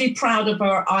so bloody proud of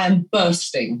her. I am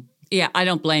bursting. Yeah, I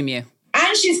don't blame you.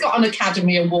 And she's got an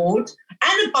Academy Award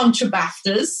and a bunch of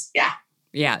BAFTAs. Yeah.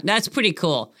 Yeah, that's pretty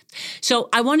cool. So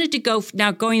I wanted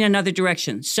to going another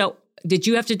direction. So did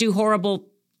you have to do horrible,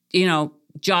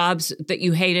 jobs that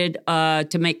you hated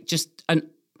to make just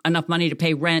enough money to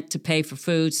pay rent, to pay for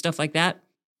food, stuff like that?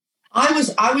 I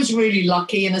was really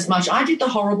lucky in as much I did the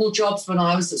horrible jobs when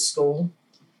I was at school,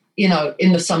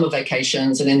 in the summer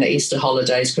vacations and in the Easter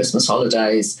holidays, Christmas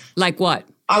holidays. Like what?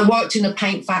 I worked in a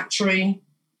paint factory.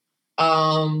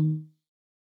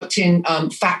 In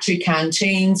factory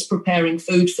canteens, preparing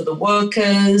food for the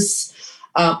workers.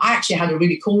 I actually had a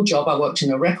really cool job. I worked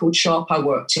in a record shop. I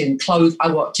worked in clothes.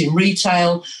 I worked in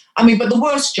retail. But the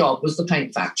worst job was the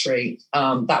paint factory.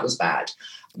 That was bad.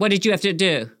 What did you have to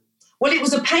do? Well, it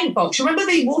was a paint box. Remember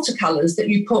the watercolors that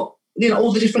you put,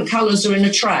 all the different colors are in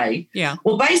a tray? Yeah.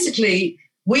 Well, basically,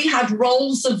 we had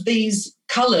rolls of these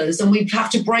colors and we'd have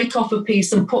to break off a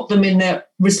piece and put them in their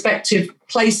respective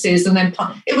places, and then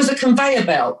it was a conveyor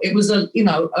belt. It was a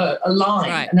line,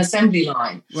 right. An assembly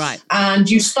line. Right. And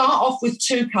you start off with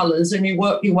 2 colors and you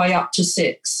work your way up to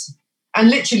 6. And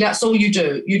literally that's all you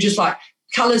do. You just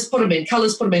colors, put them in,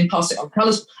 pass it on.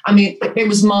 Colors. It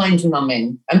was mind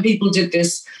numbing, and people did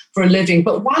this for a living.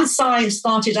 But once I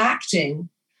started acting,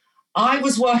 I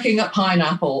was working at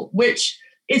Pineapple, which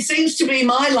it seems to be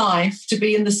my life to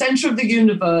be in the center of the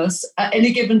universe at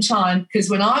any given time, because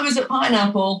when I was at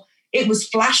Pineapple, it was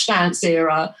Flashdance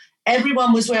era.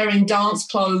 Everyone was wearing dance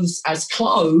clothes as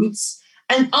clothes,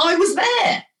 and I was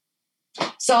there.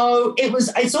 So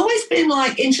it's always been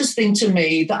interesting to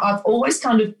me that I've always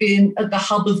kind of been at the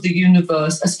hub of the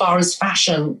universe as far as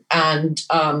fashion and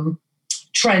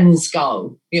trends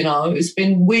go. It's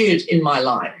been weird in my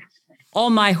life. All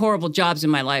my horrible jobs in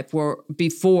my life were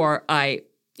before I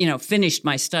finished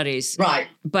my studies. Right.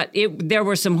 But there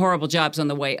were some horrible jobs on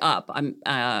the way up.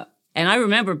 And I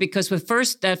remember because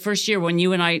that first year when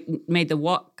you and I made the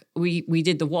walk, we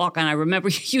did the walk, and I remember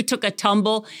you took a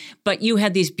tumble, but you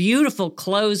had these beautiful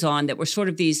clothes on that were sort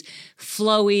of these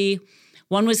flowy.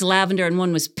 One was lavender and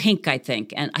one was pink, I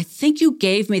think. And I think you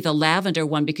gave me the lavender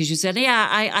one because you said, yeah,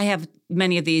 I have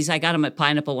many of these. I got them at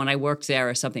Pineapple when I worked there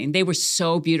or something. And they were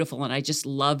so beautiful, and I just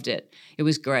loved it. It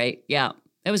was great. Yeah.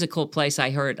 That was a cool place, I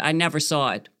heard. I never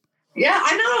saw it. Yeah,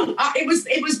 I know.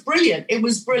 It was brilliant. It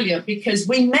was brilliant because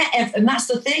we met, and that's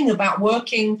the thing about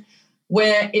working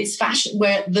where it's fashion,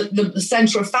 where the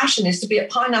center of fashion is, to be at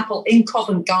Pineapple in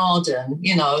Covent Garden.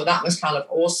 That was kind of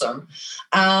awesome.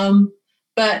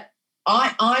 But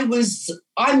I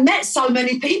met so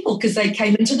many people because they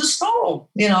came into the store.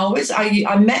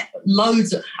 I met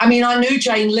loads. I knew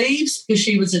Jane Leaves because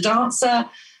she was a dancer.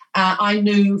 I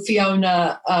knew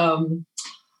Fiona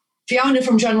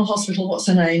from General Hospital. What's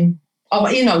her name? Oh,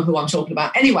 you know who I'm talking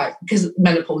about. Anyway, because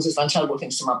menopause has done terrible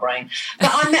things to my brain.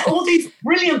 But I met all these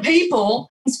brilliant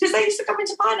people because they used to come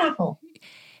into Pineapple.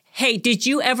 Hey, did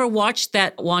you ever watch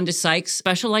that Wanda Sykes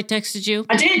special I texted you?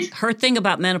 I did. Her thing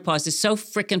about menopause is so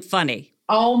freaking funny.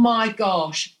 Oh, my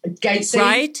gosh.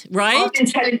 Gatesy. Right? I've been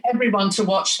telling everyone to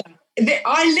watch that.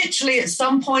 I literally, at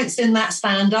some points in that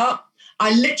stand-up,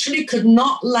 I literally could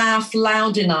not laugh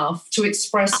loud enough to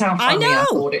express how funny I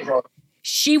thought it was.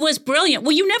 She was brilliant.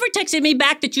 Well, you never texted me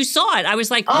back that you saw it. I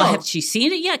was like, well, have she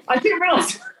seen it yet? I didn't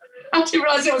realize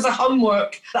it was a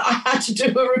homework that I had to do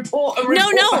a report.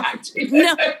 No.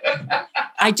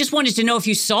 I just wanted to know if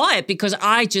you saw it because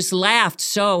I just laughed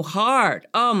so hard.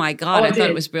 Oh, my God. I thought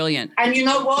it was brilliant. And you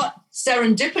know what?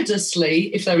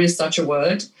 Serendipitously, if there is such a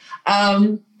word,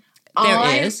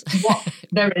 there is.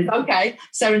 There is. Okay.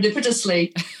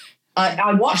 Serendipitously,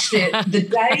 I watched it the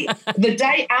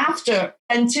day after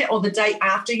sent it, or the day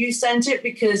after you sent it,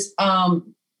 because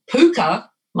Puka,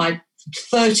 my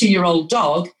 30-year-old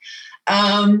dog,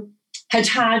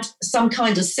 had some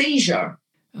kind of seizure.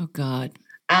 Oh, God.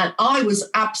 And I was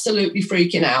absolutely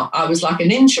freaking out. I was like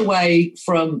an inch away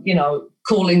from,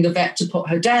 calling the vet to put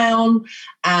her down.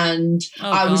 And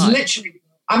I was literally,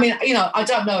 I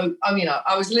don't know.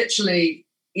 I was literally,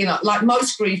 like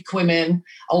most Greek women,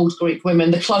 old Greek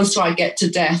women, the closer I get to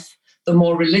death, the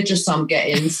more religious I'm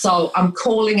getting. So I'm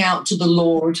calling out to the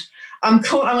Lord. I'm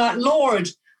like, Lord,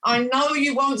 I know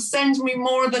you won't send me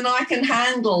more than I can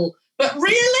handle, But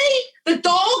really? The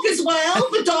dog as well?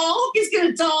 The dog is going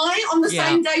to die on the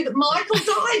same day that Michael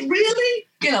died? Really?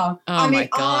 You know,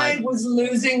 I was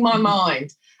losing my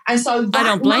mind. And so that I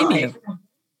don't blame you.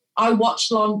 I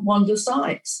watched Wanda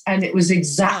Sykes, and it was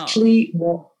exactly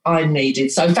what I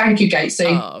needed. So thank you,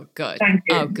 Gatesy. Oh, good. Thank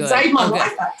you. Oh, good. Saved my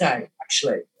life that day,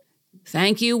 actually.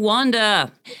 Thank you,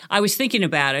 Wanda. I was thinking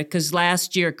about it because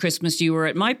last year, Christmas, you were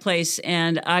at my place.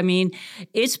 And I mean,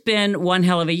 it's been one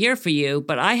hell of a year for you.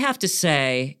 But I have to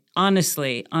say,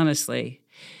 honestly,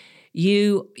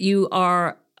 you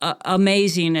are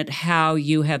amazing at how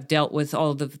you have dealt with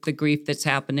all the grief that's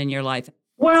happened in your life.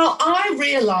 Well, I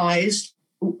realized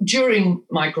during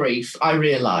my grief,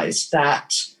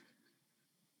 that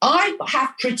I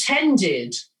have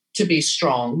pretended to be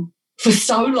strong for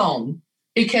so long.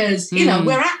 Because, you know,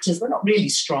 we're actors, we're not really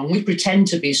strong. We pretend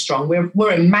to be strong.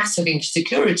 We're in massive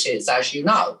insecurities, as you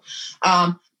know.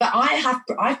 But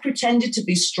I've pretended to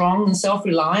be strong and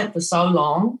self-reliant for so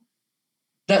long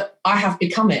that I have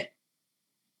become it.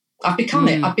 I've become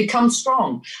it. I've become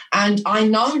strong. And I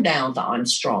know now that I'm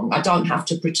strong. I don't have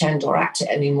to pretend or act it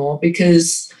anymore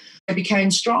because I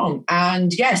became strong.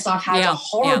 And yes, I've had a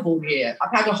horrible year.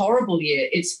 I've had a horrible year.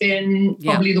 It's been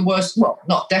probably the worst, well,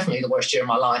 not definitely the worst year of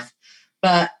my life.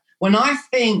 But when I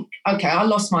think, okay, I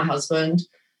lost my husband.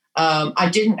 I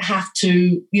didn't have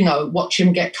to, you know, watch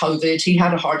him get COVID. He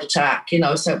had a heart attack, you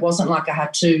know, so it wasn't like I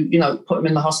had to, you know, put him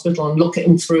in the hospital and look at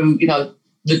him through, you know,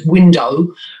 the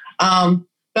window.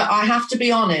 But I have to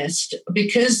be honest,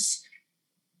 because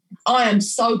I am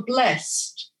so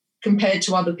blessed compared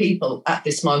to other people at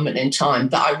this moment in time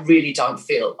that I really don't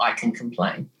feel I can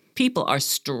complain. People are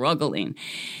struggling.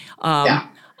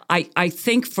 I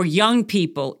think for young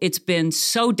people, it's been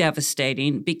so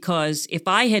devastating because if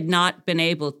I had not been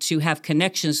able to have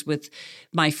connections with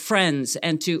my friends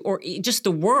and or just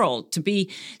the world, to be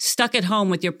stuck at home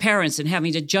with your parents and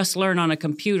having to just learn on a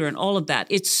computer and all of that,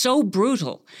 it's so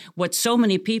brutal what so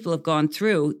many people have gone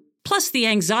through, plus the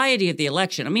anxiety of the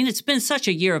election. I mean, it's been such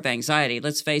a year of anxiety,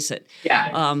 let's face it.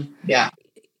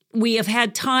 We have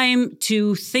had time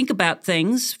to think about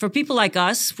things for people like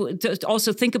us, to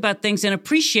also think about things and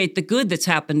appreciate the good that's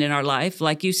happened in our life,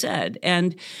 like you said,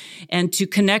 and to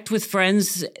connect with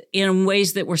friends in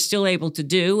ways that we're still able to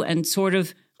do and sort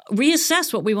of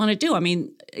reassess what we want to do. I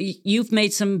mean, you've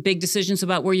made some big decisions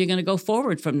about where you're going to go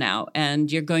forward from now,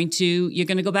 and you're going to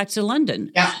go back to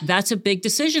London. Yeah. That's a big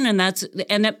decision, and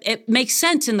it makes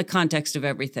sense in the context of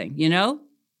everything, you know?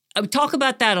 Talk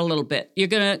about that a little bit.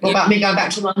 What about me going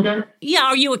back to London? Yeah.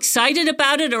 Are you excited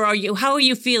about it, or how are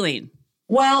you feeling?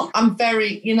 Well, I'm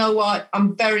very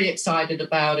excited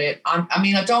about it. I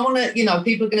mean, I don't want to, you know,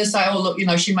 people are going to say, oh, look, you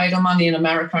know, she made her money in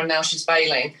America and now she's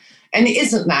bailing. And it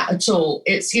isn't that at all.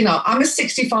 It's, you know, I'm a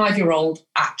 65-year-old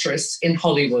actress in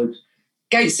Hollywood.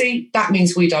 Gatesy, that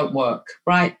means we don't work,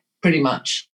 right? Pretty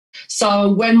much.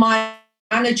 So when my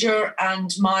manager and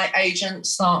my agent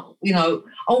start, you know,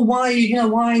 oh, why you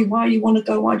want to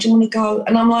go? Why do you want to go?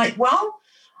 And I'm like, well,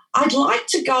 I'd like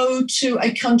to go to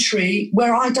a country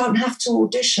where I don't have to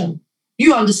audition.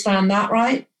 You understand that,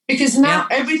 right? Because now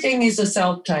everything is a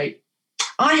self-tape.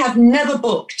 I have never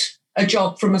booked a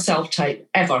job from a self-tape,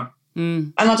 ever.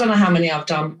 And I don't know how many I've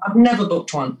done. I've never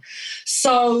booked one.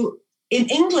 So in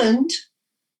England,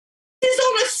 it's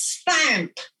on a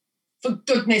stamp, for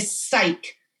goodness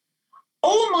sake.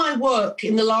 All my work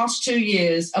in the last 2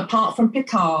 years, apart from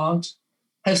Picard,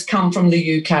 has come from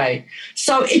the UK.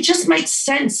 So it just makes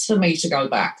sense for me to go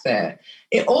back there.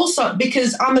 It also,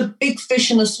 because I'm a big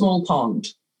fish in a small pond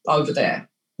over there,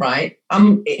 right?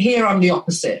 I'm the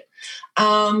opposite.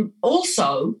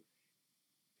 Also,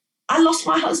 I lost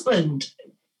my husband.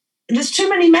 There's too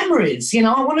many memories, you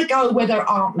know. I want to go where there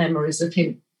aren't memories of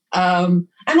him. And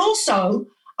also,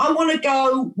 I want to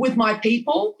go with my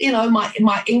people, you know,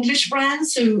 my English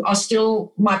friends who are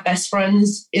still my best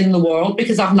friends in the world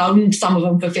because I've known some of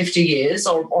them for 50 years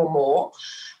or more.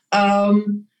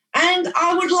 And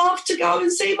I would love to go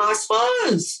and see my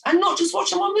Spurs and not just watch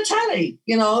them on the telly.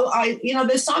 You know,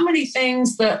 there's so many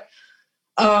things that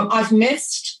I've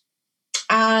missed.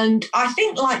 And I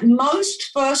think like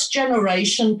most first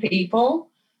generation people,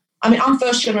 I mean, I'm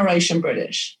first generation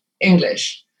British,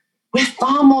 English. We're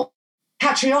far more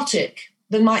patriotic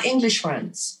than my English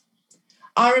friends.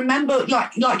 I remember,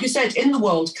 like you said, in the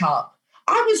World Cup,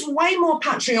 I was way more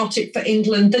patriotic for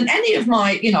England than any of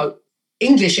my, you know,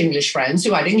 English friends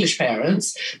who had English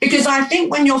parents, because I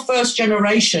think when you're first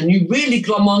generation, you really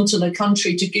glom onto the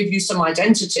country to give you some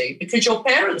identity because your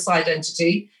parents'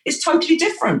 identity is totally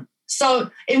different.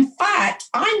 So, in fact,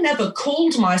 I never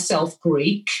called myself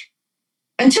Greek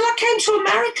until I came to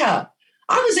America.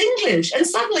 I was English. And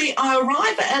suddenly I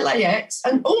arrive at LAX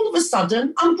and all of a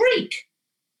sudden I'm Greek.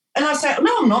 And I say,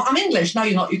 no, I'm not. I'm English. No,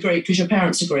 you're not. You're Greek because your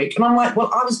parents are Greek. And I'm like,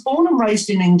 well, I was born and raised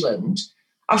in England.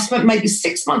 I've spent maybe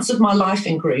 6 months of my life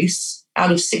in Greece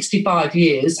out of 65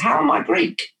 years. How am I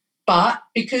Greek? But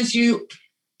because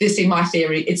this in my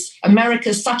theory, it's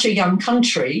America's such a young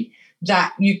country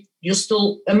that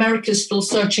America's still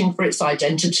searching for its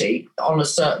identity on a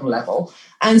certain level.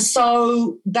 And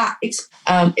so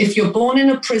if you're born in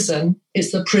a prison,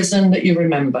 it's the prison that you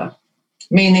remember,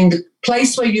 meaning the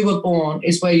place where you were born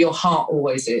is where your heart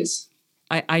always is.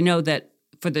 I know that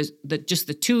for just the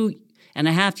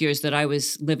 2.5 years that I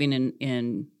was living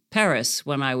in Paris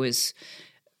when I was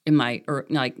in my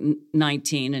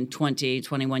 19 and 20,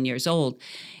 21 years old,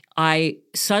 I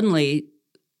suddenly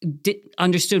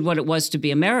understood what it was to be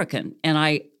American. And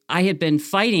I had been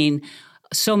fighting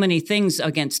so many things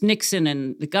against Nixon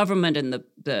and the government, and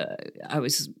I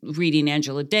was reading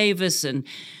Angela Davis and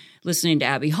listening to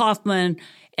Abby Hoffman.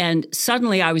 And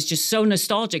suddenly I was just so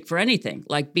nostalgic for anything,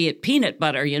 like be it peanut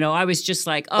butter, I was just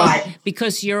like, right.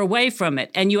 Because you're away from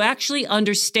it. And you actually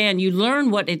understand, you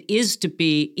learn what it is to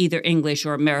be either English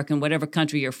or American, whatever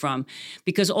country you're from,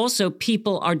 because also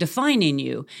people are defining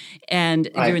you. And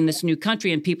right. You're in this new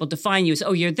country and people define you as,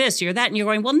 oh, you're this, you're that. And you're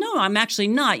going, well, no, I'm actually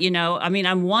not,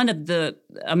 I'm one of the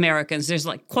Americans. There's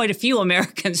like quite a few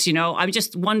Americans, I'm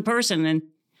just one person.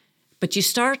 But you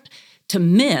start to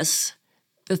miss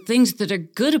the things that are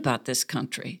good about this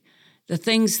country, the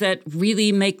things that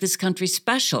really make this country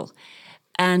special.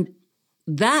 And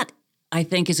that, I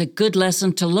think, is a good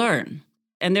lesson to learn.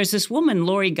 And there's this woman,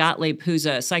 Lori Gottlieb, who's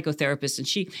a psychotherapist, and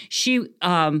she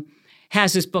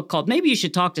has this book called Maybe You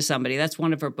Should Talk to Somebody. That's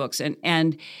one of her books.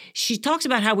 And she talks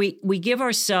about how we give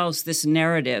ourselves this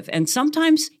narrative. And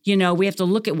sometimes, we have to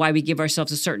look at why we give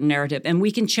ourselves a certain narrative, and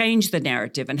we can change the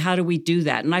narrative. And how do we do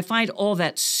that? And I find all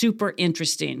that super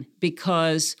interesting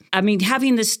because,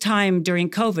 having this time during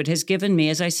COVID has given me,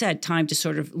 as I said, time to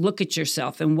sort of look at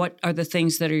yourself and what are the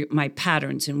things that are my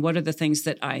patterns and what are the things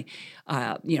that I,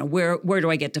 where do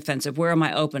I get defensive? Where am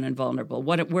I open and vulnerable?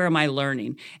 Where am I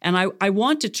learning? And I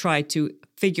want to try to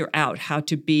figure out how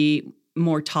to be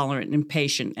more tolerant and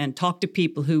patient and talk to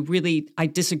people who really I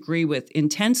disagree with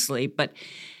intensely, but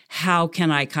how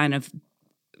can I kind of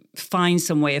find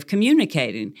some way of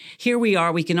communicating? Here we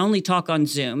are, we can only talk on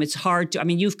Zoom. It's hard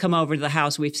to, you've come over to the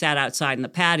house, we've sat outside in the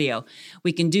patio.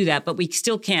 We can do that, but we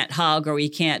still can't hug or we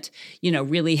can't,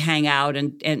 really hang out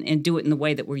and do it in the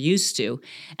way that we're used to.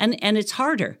 And it's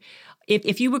harder.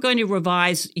 If you were going to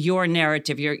revise your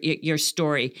narrative, your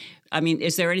story,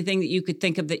 is there anything that you could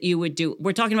think of that you would do?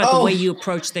 We're talking about the way you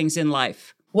approach things in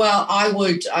life. Well, I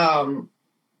would,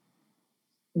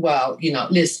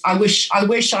 Liz, I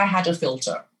wish I had a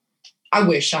filter. I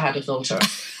wish I had a filter.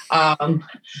 I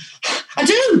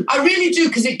do. I really do,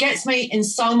 because it gets me in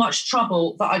so much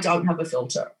trouble that I don't have a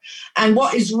filter. And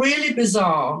what is really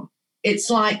bizarre, it's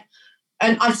like,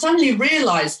 and I suddenly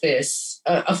realized this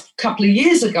a couple of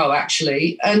years ago,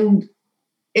 actually, and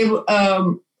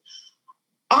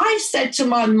I said to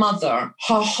my mother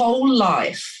her whole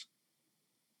life,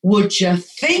 would you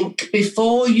think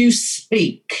before you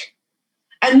speak?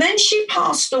 And then she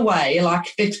passed away like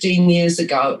 15 years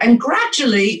ago. And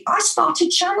gradually I started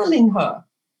channeling her.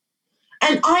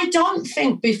 And I don't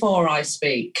think before I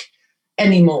speak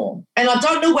anymore. And I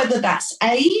don't know whether that's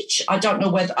age. I don't know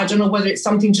whether it's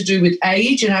something to do with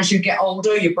age. And as you get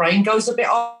older, your brain goes a bit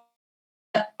off.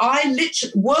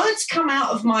 Words come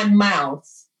out of my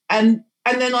mouth and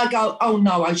then I go, oh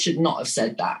no, I should not have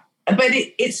said that. But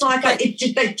it's like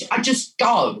I just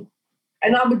go.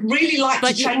 And I would really like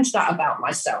to change that about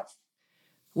myself.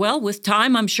 Well, with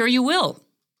time, I'm sure you will.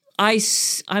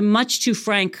 I'm much too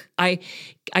frank. I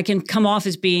can come off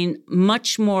as being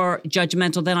much more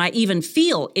judgmental than I even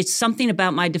feel. It's something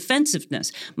about my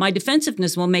defensiveness. My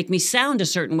defensiveness will make me sound a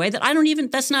certain way that I don't even,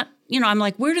 that's not, I'm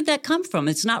like, where did that come from?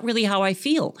 It's not really how I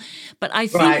feel. But I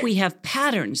think we have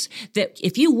patterns that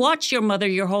if you watch your mother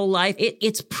your whole life,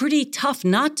 it's pretty tough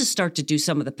not to start to do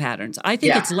some of the patterns. I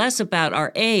think it's less about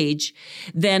our age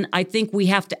than I think we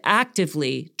have to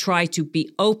actively try to be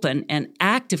open and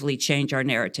actively change our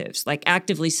narratives. Like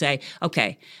actively say,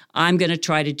 okay, I'm going to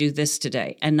try to do this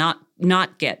today and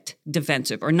not get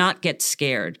defensive or not get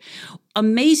scared.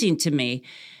 Amazing to me,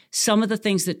 some of the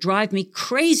things that drive me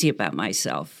crazy about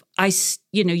myself.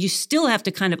 You still have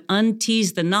to kind of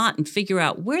untease the knot and figure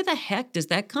out where the heck does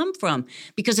that come from?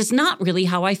 Because it's not really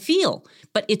how I feel,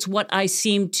 but it's what I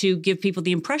seem to give people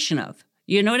the impression of.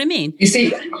 You know what I mean? You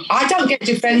see, I don't get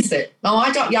defensive. No,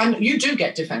 I don't. Yeah, you do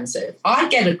get defensive. I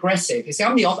get aggressive. You see,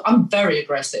 I'm very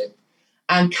aggressive.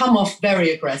 and come off very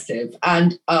aggressive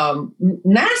and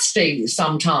nasty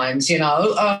sometimes, you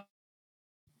know.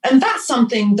 And that's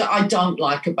something that I don't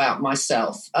like about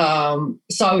myself.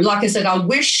 So, like I said, I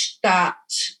wish that,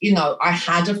 you know, I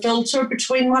had a filter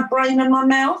between my brain and my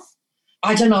mouth.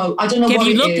 I don't know what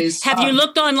it is. Have you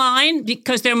looked online?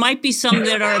 Because there might be some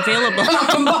that are available.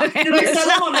 Do they sell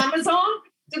them on Amazon?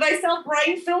 Do they sell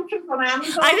brain filters on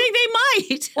Amazon? I think they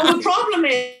might. Well, the problem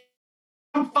is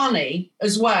I'm funny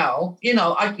as well.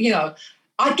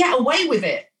 I get away with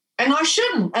it. And I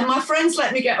shouldn't. And my friends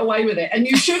let me get away with it. And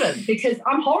you shouldn't, because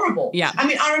I'm horrible. Yeah. I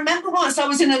mean, I remember once I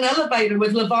was in an elevator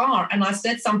with LeVar and I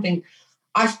said something.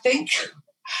 I think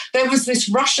there was this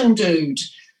Russian dude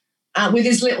with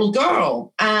his little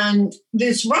girl. And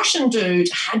this Russian dude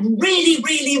had really,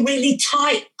 really, really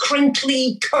tight,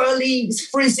 crinkly, curly,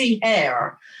 frizzy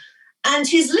hair. And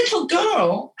his little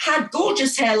girl had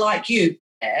gorgeous hair like you.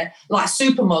 Hair, like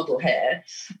supermodel hair.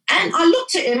 And I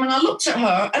looked at him and I looked at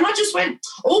her and I just went,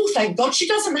 oh, thank God she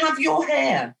doesn't have your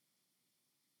hair.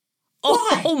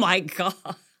 Why? Oh my God.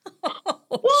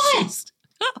 Why?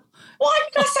 Why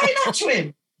did I say that to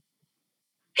him?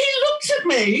 He looked at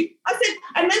me. I said,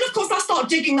 and then of course I start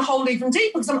digging the hole even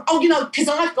deeper because because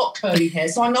I've got curly hair,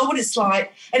 so I know what it's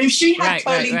like. And if she had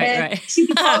curly hair, she'd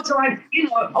be like,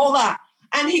 all that.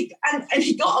 And he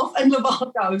got off and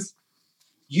LeVar goes,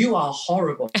 you are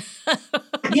horrible.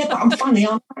 Yeah, but I'm funny,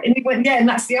 aren't I? And he went, yeah, and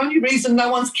that's the only reason no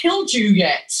one's killed you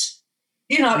yet.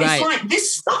 It's like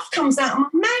this stuff comes out of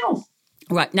my mouth.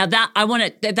 Right. Now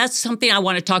that's something I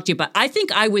want to talk to you about. I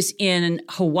think I was in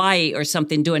Hawaii or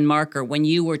something doing Marker when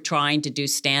you were trying to do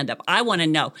stand-up. I want to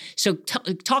know. So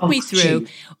talk me through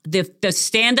the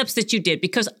stand-ups that you did,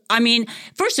 because, I mean,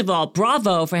 first of all,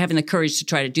 bravo for having the courage to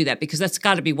try to do that, because that's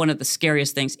got to be one of the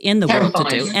scariest things in the world to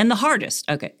do and the hardest.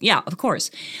 Okay. Yeah, of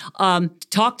course.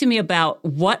 Talk to me about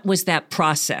what was that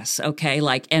process, okay?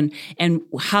 Like, and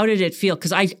how did it feel?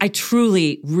 Because I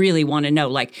truly, really want to know,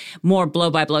 like, more blow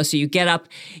by blow. So you get up,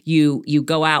 you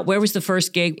go out. Where was the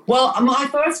first gig? Well, my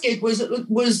first gig was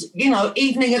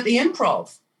evening at the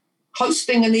Improv,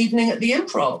 hosting an evening at the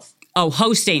Improv. Oh,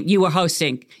 hosting. You were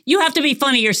hosting. You have to be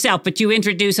funny yourself, but you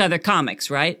introduce other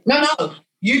comics, right? No,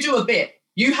 you do a bit.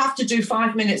 You have to do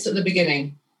 5 minutes at the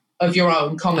beginning of your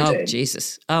own comedy. Oh,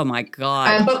 Jesus. Oh, my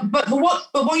God. But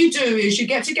what you do is you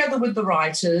get together with the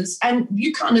writers and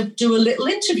you kind of do a little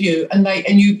interview, and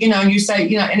you say,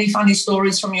 any funny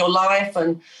stories from your life,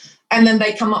 and then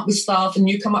they come up with stuff and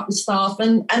you come up with stuff,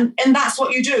 and that's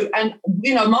what you do. And,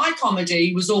 my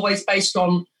comedy was always based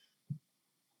on,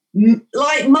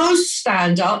 like most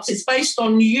stand-ups, it's based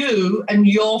on you and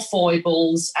your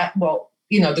foibles,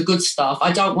 the good stuff.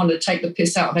 I don't want to take the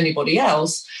piss out of anybody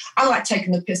else. I like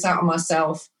taking the piss out of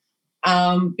myself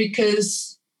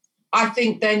because I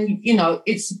think then,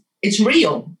 it's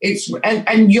real.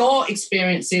 And your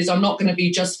experiences are not going to be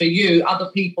just for you.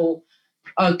 Other people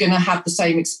are going to have the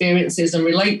same experiences and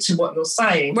relate to what you're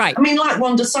saying. Right. I mean, like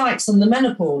Wanda Sykes and the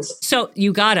menopause. So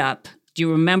you got up. Do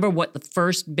you remember what the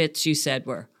first bits you said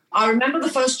were? I remember the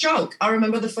first joke.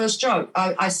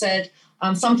 I said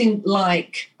something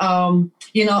like, I'm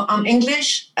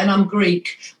English and I'm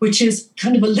Greek, which is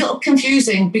kind of a little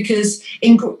confusing because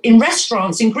in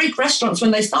Greek restaurants,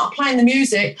 when they start playing the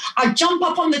music, I jump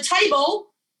up on the table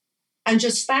and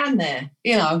just stand there,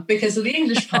 because of the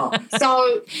English part.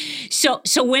 So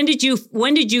when did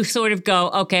you sort of go,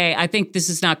 okay, I think this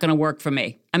is not going to work for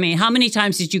me? I mean, how many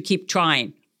times did you keep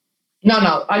trying?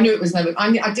 No, I knew it was never.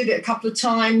 I did it a couple of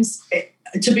times.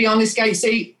 To be honest,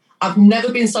 Casey, I've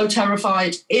never been so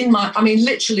terrified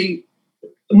literally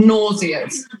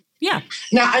nauseous. Yeah.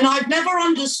 Now, and I've never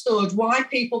understood why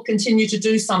people continue to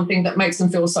do something that makes them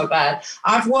feel so bad.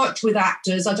 I've worked with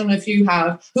actors, I don't know if you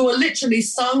have, who are literally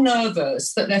so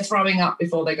nervous that they're throwing up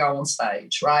before they go on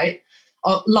stage, right?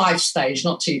 Or live stage,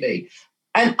 not TV.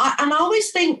 And I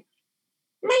always think,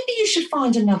 maybe you should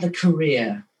find another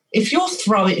career. If you're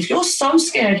so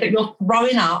scared that you're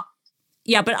throwing up.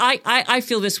 Yeah, but I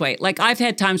feel this way. Like, I've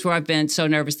had times where I've been so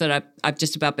nervous that I've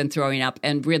just about been throwing up,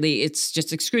 and really it's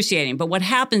just excruciating. But what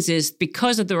happens is,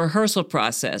 because of the rehearsal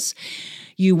process,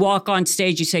 you walk on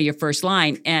stage, you say your first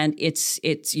line, and it's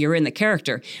you're in the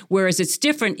character. Whereas it's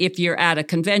different if you're at a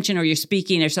convention or you're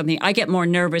speaking or something. I get more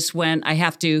nervous when I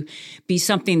have to be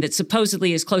something that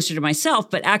supposedly is closer to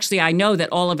myself, but actually I know that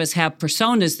all of us have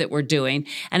personas that we're doing,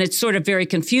 and it's sort of very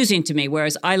confusing to me.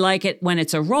 Whereas I like it when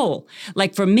it's a role.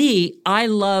 Like, for me, I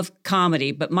love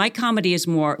comedy, but my comedy is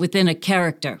more within a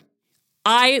character.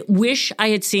 I wish I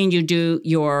had seen you do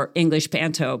your English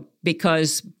panto,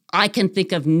 because I can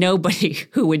think of nobody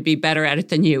who would be better at it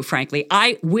than you, frankly.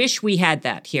 I wish we had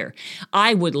that here.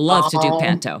 I would love to do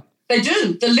panto. They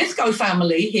do. The Lithgow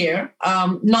family here,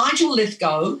 Nigel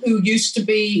Lithgow, who used to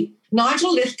be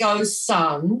Nigel Lithgow's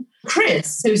son,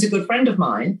 Chris, who's a good friend of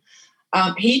mine,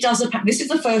 he does this is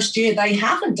the first year they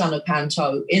haven't done a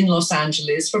panto in Los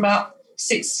Angeles for about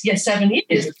 7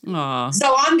 years. Aww.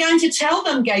 So I'm going to tell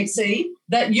them, Gatesy,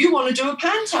 that you want to do a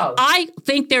panto. I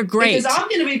think they're great. Because I'm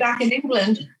going to be back in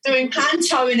England doing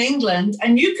panto in England,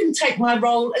 and you can take my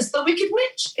role as the Wicked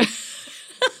Witch.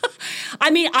 I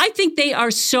mean, I think they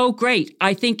are so great.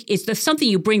 I think it's something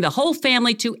you bring the whole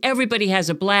family to. Everybody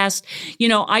has a blast. You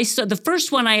know, the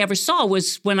first one I ever saw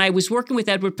was when I was working with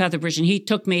Edward Petherbridge, and he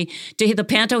took me to the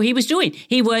panto he was doing.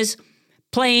 He was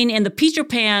playing in the Peter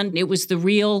Pan. It was the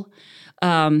really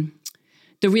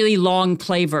long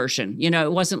play version. You know,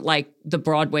 it wasn't like the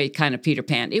Broadway kind of Peter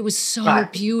Pan. It was so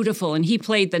beautiful. And he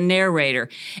played the narrator.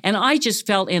 And I just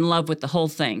fell in love with the whole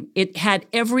thing. It had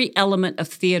every element of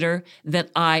theater that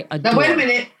I adore. Now, wait a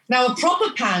minute. Now, a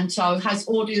proper panto has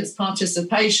audience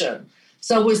participation.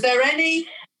 So was there any,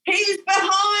 he's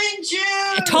behind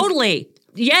you? Totally.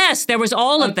 Yes, there was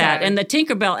all of that and the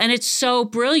Tinkerbell, and it's so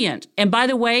brilliant. And by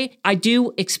the way, I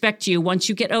do expect you, once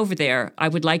you get over there, I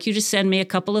would like you to send me a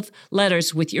couple of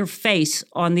letters with your face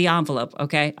on the envelope,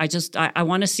 okay? I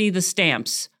want to see the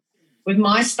stamps. With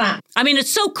my stamp. I mean, it's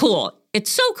so cool.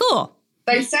 It's so cool.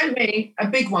 They sent me a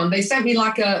big one. They sent me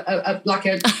like a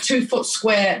 2-foot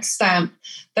square stamp.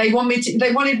 They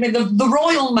wanted me, the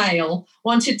Royal Mail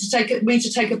wanted me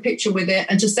to take a picture with it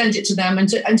and to send it to them and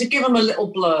to give them a little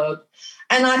blurb.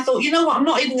 And I thought, you know what? I'm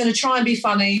not even going to try and be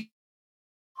funny.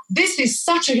 This is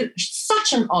such an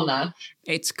honour.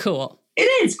 It's cool. It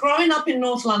is. Growing up in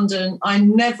North London, I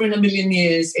never in a million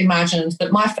years imagined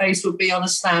that my face would be on a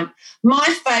stamp. My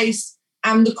face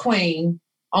and the Queen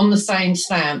on the same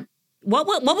stamp.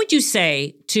 What would you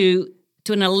say to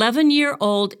an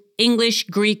 11-year-old English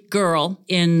Greek girl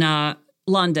in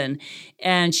London,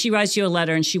 and she writes you a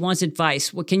letter and she wants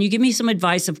advice? Well, can you give me some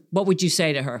advice of what would you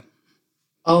say to her?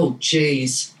 Oh,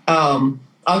 geez.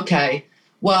 Okay.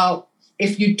 Well,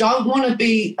 if you don't want to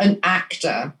be an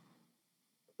actor,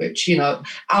 which, you know,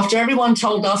 after everyone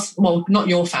told us, well, not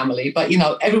your family, but, you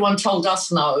know, everyone told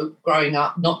us no growing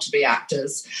up not to be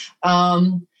actors.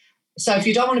 So if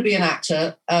you don't want to be an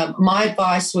actor, my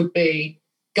advice would be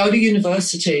go to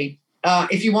university.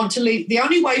 If you want to leave, the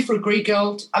only way for a Greek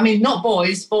girl, I mean, not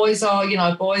boys. Boys are,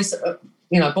 boys are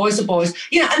boys.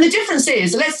 And the difference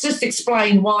is, let's just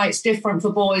explain why it's different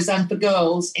for boys and for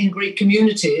girls in Greek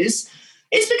communities.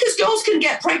 It's because girls can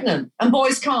get pregnant and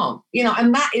boys can't,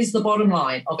 and that is the bottom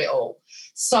line of it all.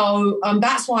 So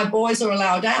that's why boys are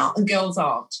allowed out and girls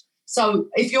aren't. So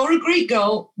if you're a Greek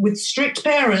girl with strict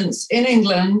parents in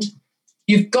England,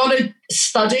 you've got to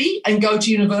study and go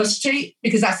to university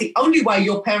because that's the only way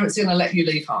your parents are going to let you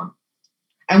leave home.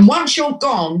 And once you're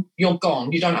gone, you're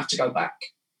gone. You don't have to go back.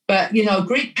 But,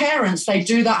 Greek parents, they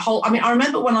do that whole... I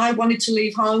remember when I wanted to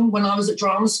leave home when I was at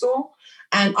drama school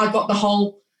and I got the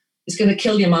whole, it's going to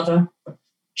kill your mother.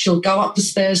 She'll go up the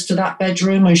stairs to that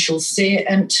bedroom and she'll see it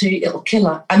empty. It'll kill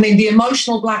her. The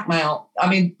emotional blackmail.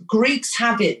 Greeks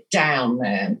have it down,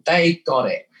 man. They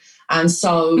got it. And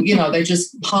so, they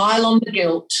just pile on the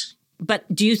guilt.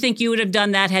 But do you think you would have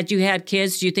done that had you had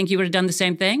kids? Do you think you would have done the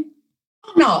same thing?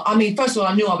 No, first of all,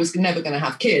 I knew I was never going to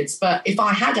have kids. But if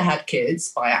I had had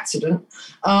kids by accident,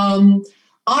 I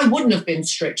wouldn't have been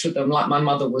strict with them like my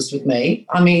mother was with me.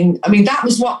 That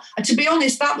was what, to be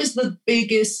honest, that was the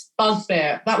biggest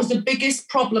bugbear. That was the biggest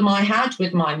problem I had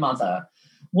with my mother,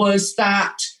 was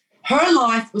that her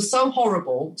life was so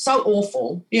horrible, so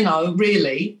awful,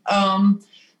 really,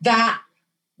 that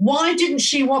why didn't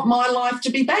she want my life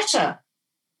to be better?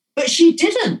 But she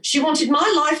didn't. She wanted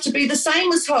my life to be the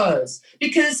same as hers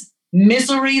because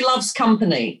misery loves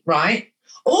company, right?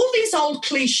 All these old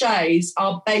cliches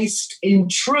are based in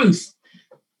truth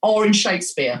or in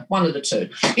Shakespeare, one of the two,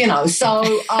 so...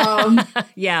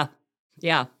 Yeah.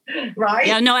 Right?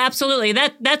 Yeah, no, absolutely.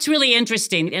 That's really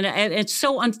interesting. And it's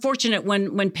so unfortunate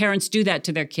when parents do that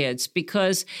to their kids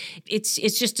because it's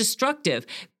just destructive.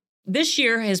 This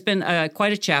year has been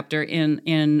quite a chapter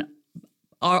in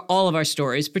all of our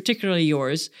stories, particularly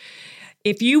yours.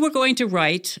 If you were going to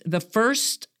write the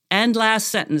first and last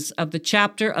sentence of the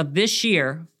chapter of this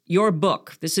year, your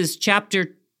book, this is chapter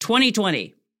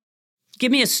 2020,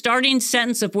 give me a starting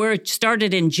sentence of where it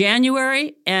started in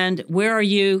January and where are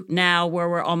you now, where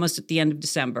we're almost at the end of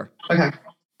December.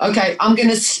 Okay, I'm going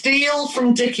to steal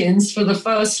from Dickens for the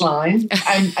first line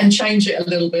and change it a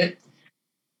little bit.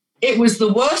 It was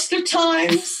the worst of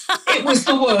times. It was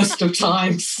the worst of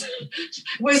times.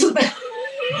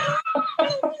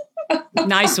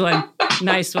 Nice one.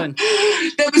 Nice one.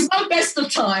 There was no best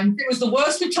of times. It was the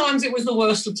worst of times. It was the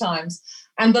worst of times.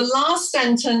 And the last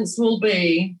sentence will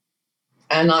be,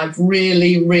 and I've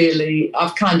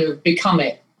kind of become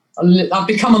it. I've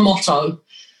become a motto.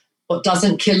 What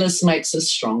doesn't kill us makes us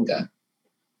stronger.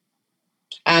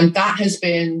 And that has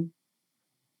been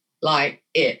like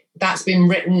it. That's been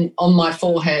written on my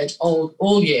forehead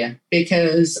all year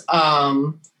because,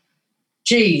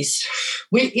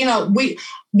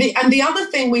 the other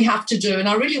thing we have to do, and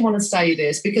I really want to say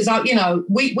this because,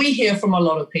 we hear from a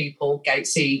lot of people,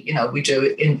 Gatesy, we do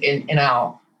it in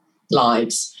our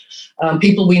lives.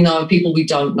 People we know, people we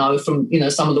don't know from,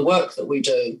 some of the work that we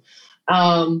do.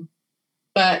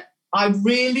 But I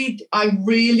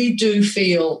really do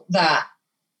feel that,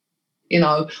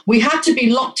 we had to be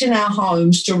locked in our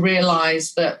homes to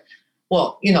realize that,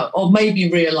 or maybe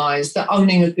realize that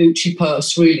owning a Gucci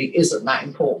purse really isn't that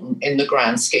important in the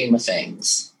grand scheme of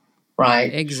things,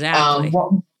 right? Exactly.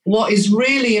 What is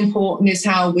really important is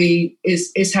how we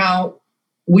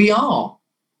are.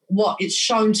 What it's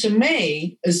shown to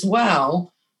me as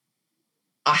well,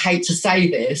 I hate to say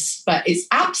this, but it's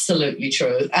absolutely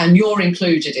true, and you're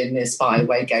included in this, by the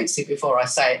way, Gatesy, before I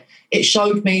say it. It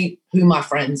showed me who my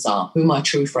friends are, who my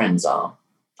true friends are.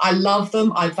 I love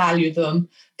them. I value them.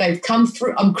 They've come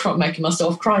through. I'm making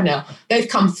myself cry now. They've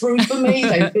come through for me.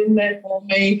 They've been there for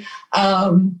me.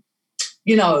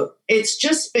 It's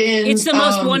just been... It's the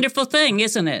most wonderful thing,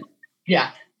 isn't it?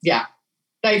 Yeah.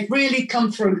 They've really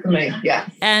come through for me, yeah.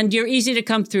 And you're easy to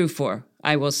come through for,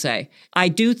 I will say. I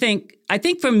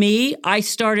think for me, I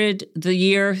started the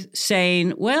year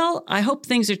saying, well, I hope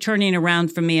things are turning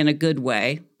around for me in a good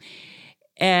way.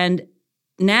 And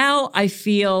now I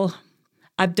feel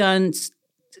I've done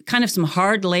kind of some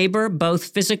hard labor, both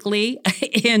physically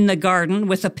in the garden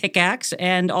with a pickaxe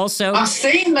and also I've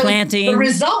seen planting. The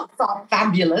results are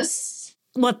fabulous.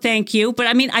 Well, thank you. But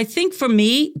I think for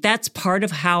me, that's part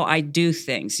of how I do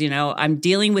things. I'm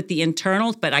dealing with the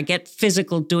internals, but I get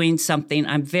physical doing something.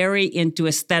 I'm very into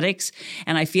aesthetics.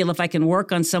 And I feel if I can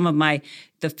work on some of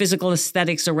the physical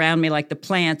aesthetics around me, like the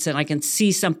plants, and I can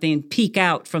see something peek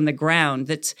out from the ground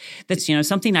that's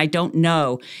something I don't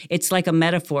know. It's like a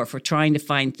metaphor for trying to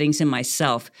find things in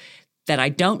myself that I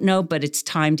don't know, but it's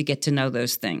time to get to know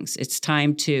those things. It's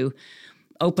time to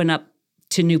open up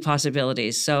to new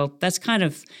possibilities. So that's kind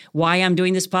of why I'm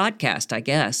doing this podcast, I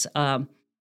guess. And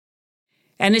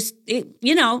I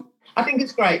think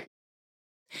it's great.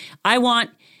 I want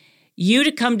you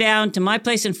to come down to my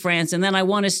place in France, and then I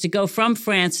want us to go from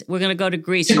France. We're going to go to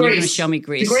Greece, and you're going to show me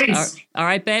Greece. All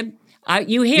right, babe?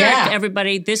 You hear it,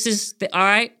 everybody. This is, all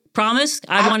right? Promise?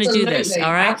 I want to do this,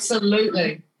 all right?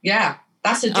 Absolutely. Yeah,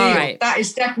 that's a deal. Right. That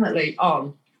is definitely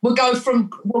on. We'll go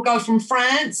from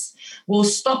France. We'll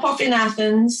stop off in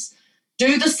Athens,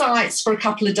 do the sites for a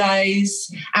couple of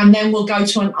days, and then we'll go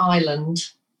to an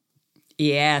island.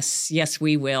 Yes,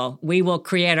 we will. We will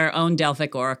create our own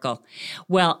Delphic Oracle.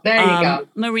 Well, there you go.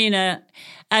 Marina,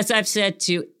 as I've said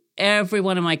to every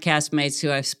one of my castmates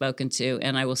who I've spoken to,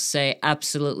 and I will say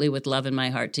absolutely with love in my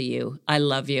heart to you, I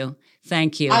love you.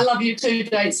 Thank you. I love you too,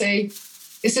 Gatesy.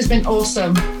 This has been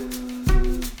awesome.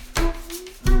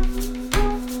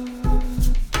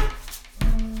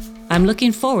 I'm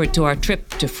looking forward to our trip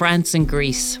to France and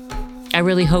Greece. I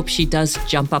really hope she does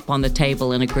jump up on the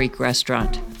table in a Greek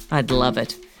restaurant. I'd love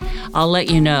it. I'll let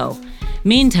you know.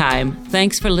 Meantime,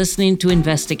 thanks for listening to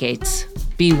Investigates.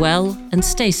 Be well and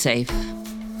stay safe.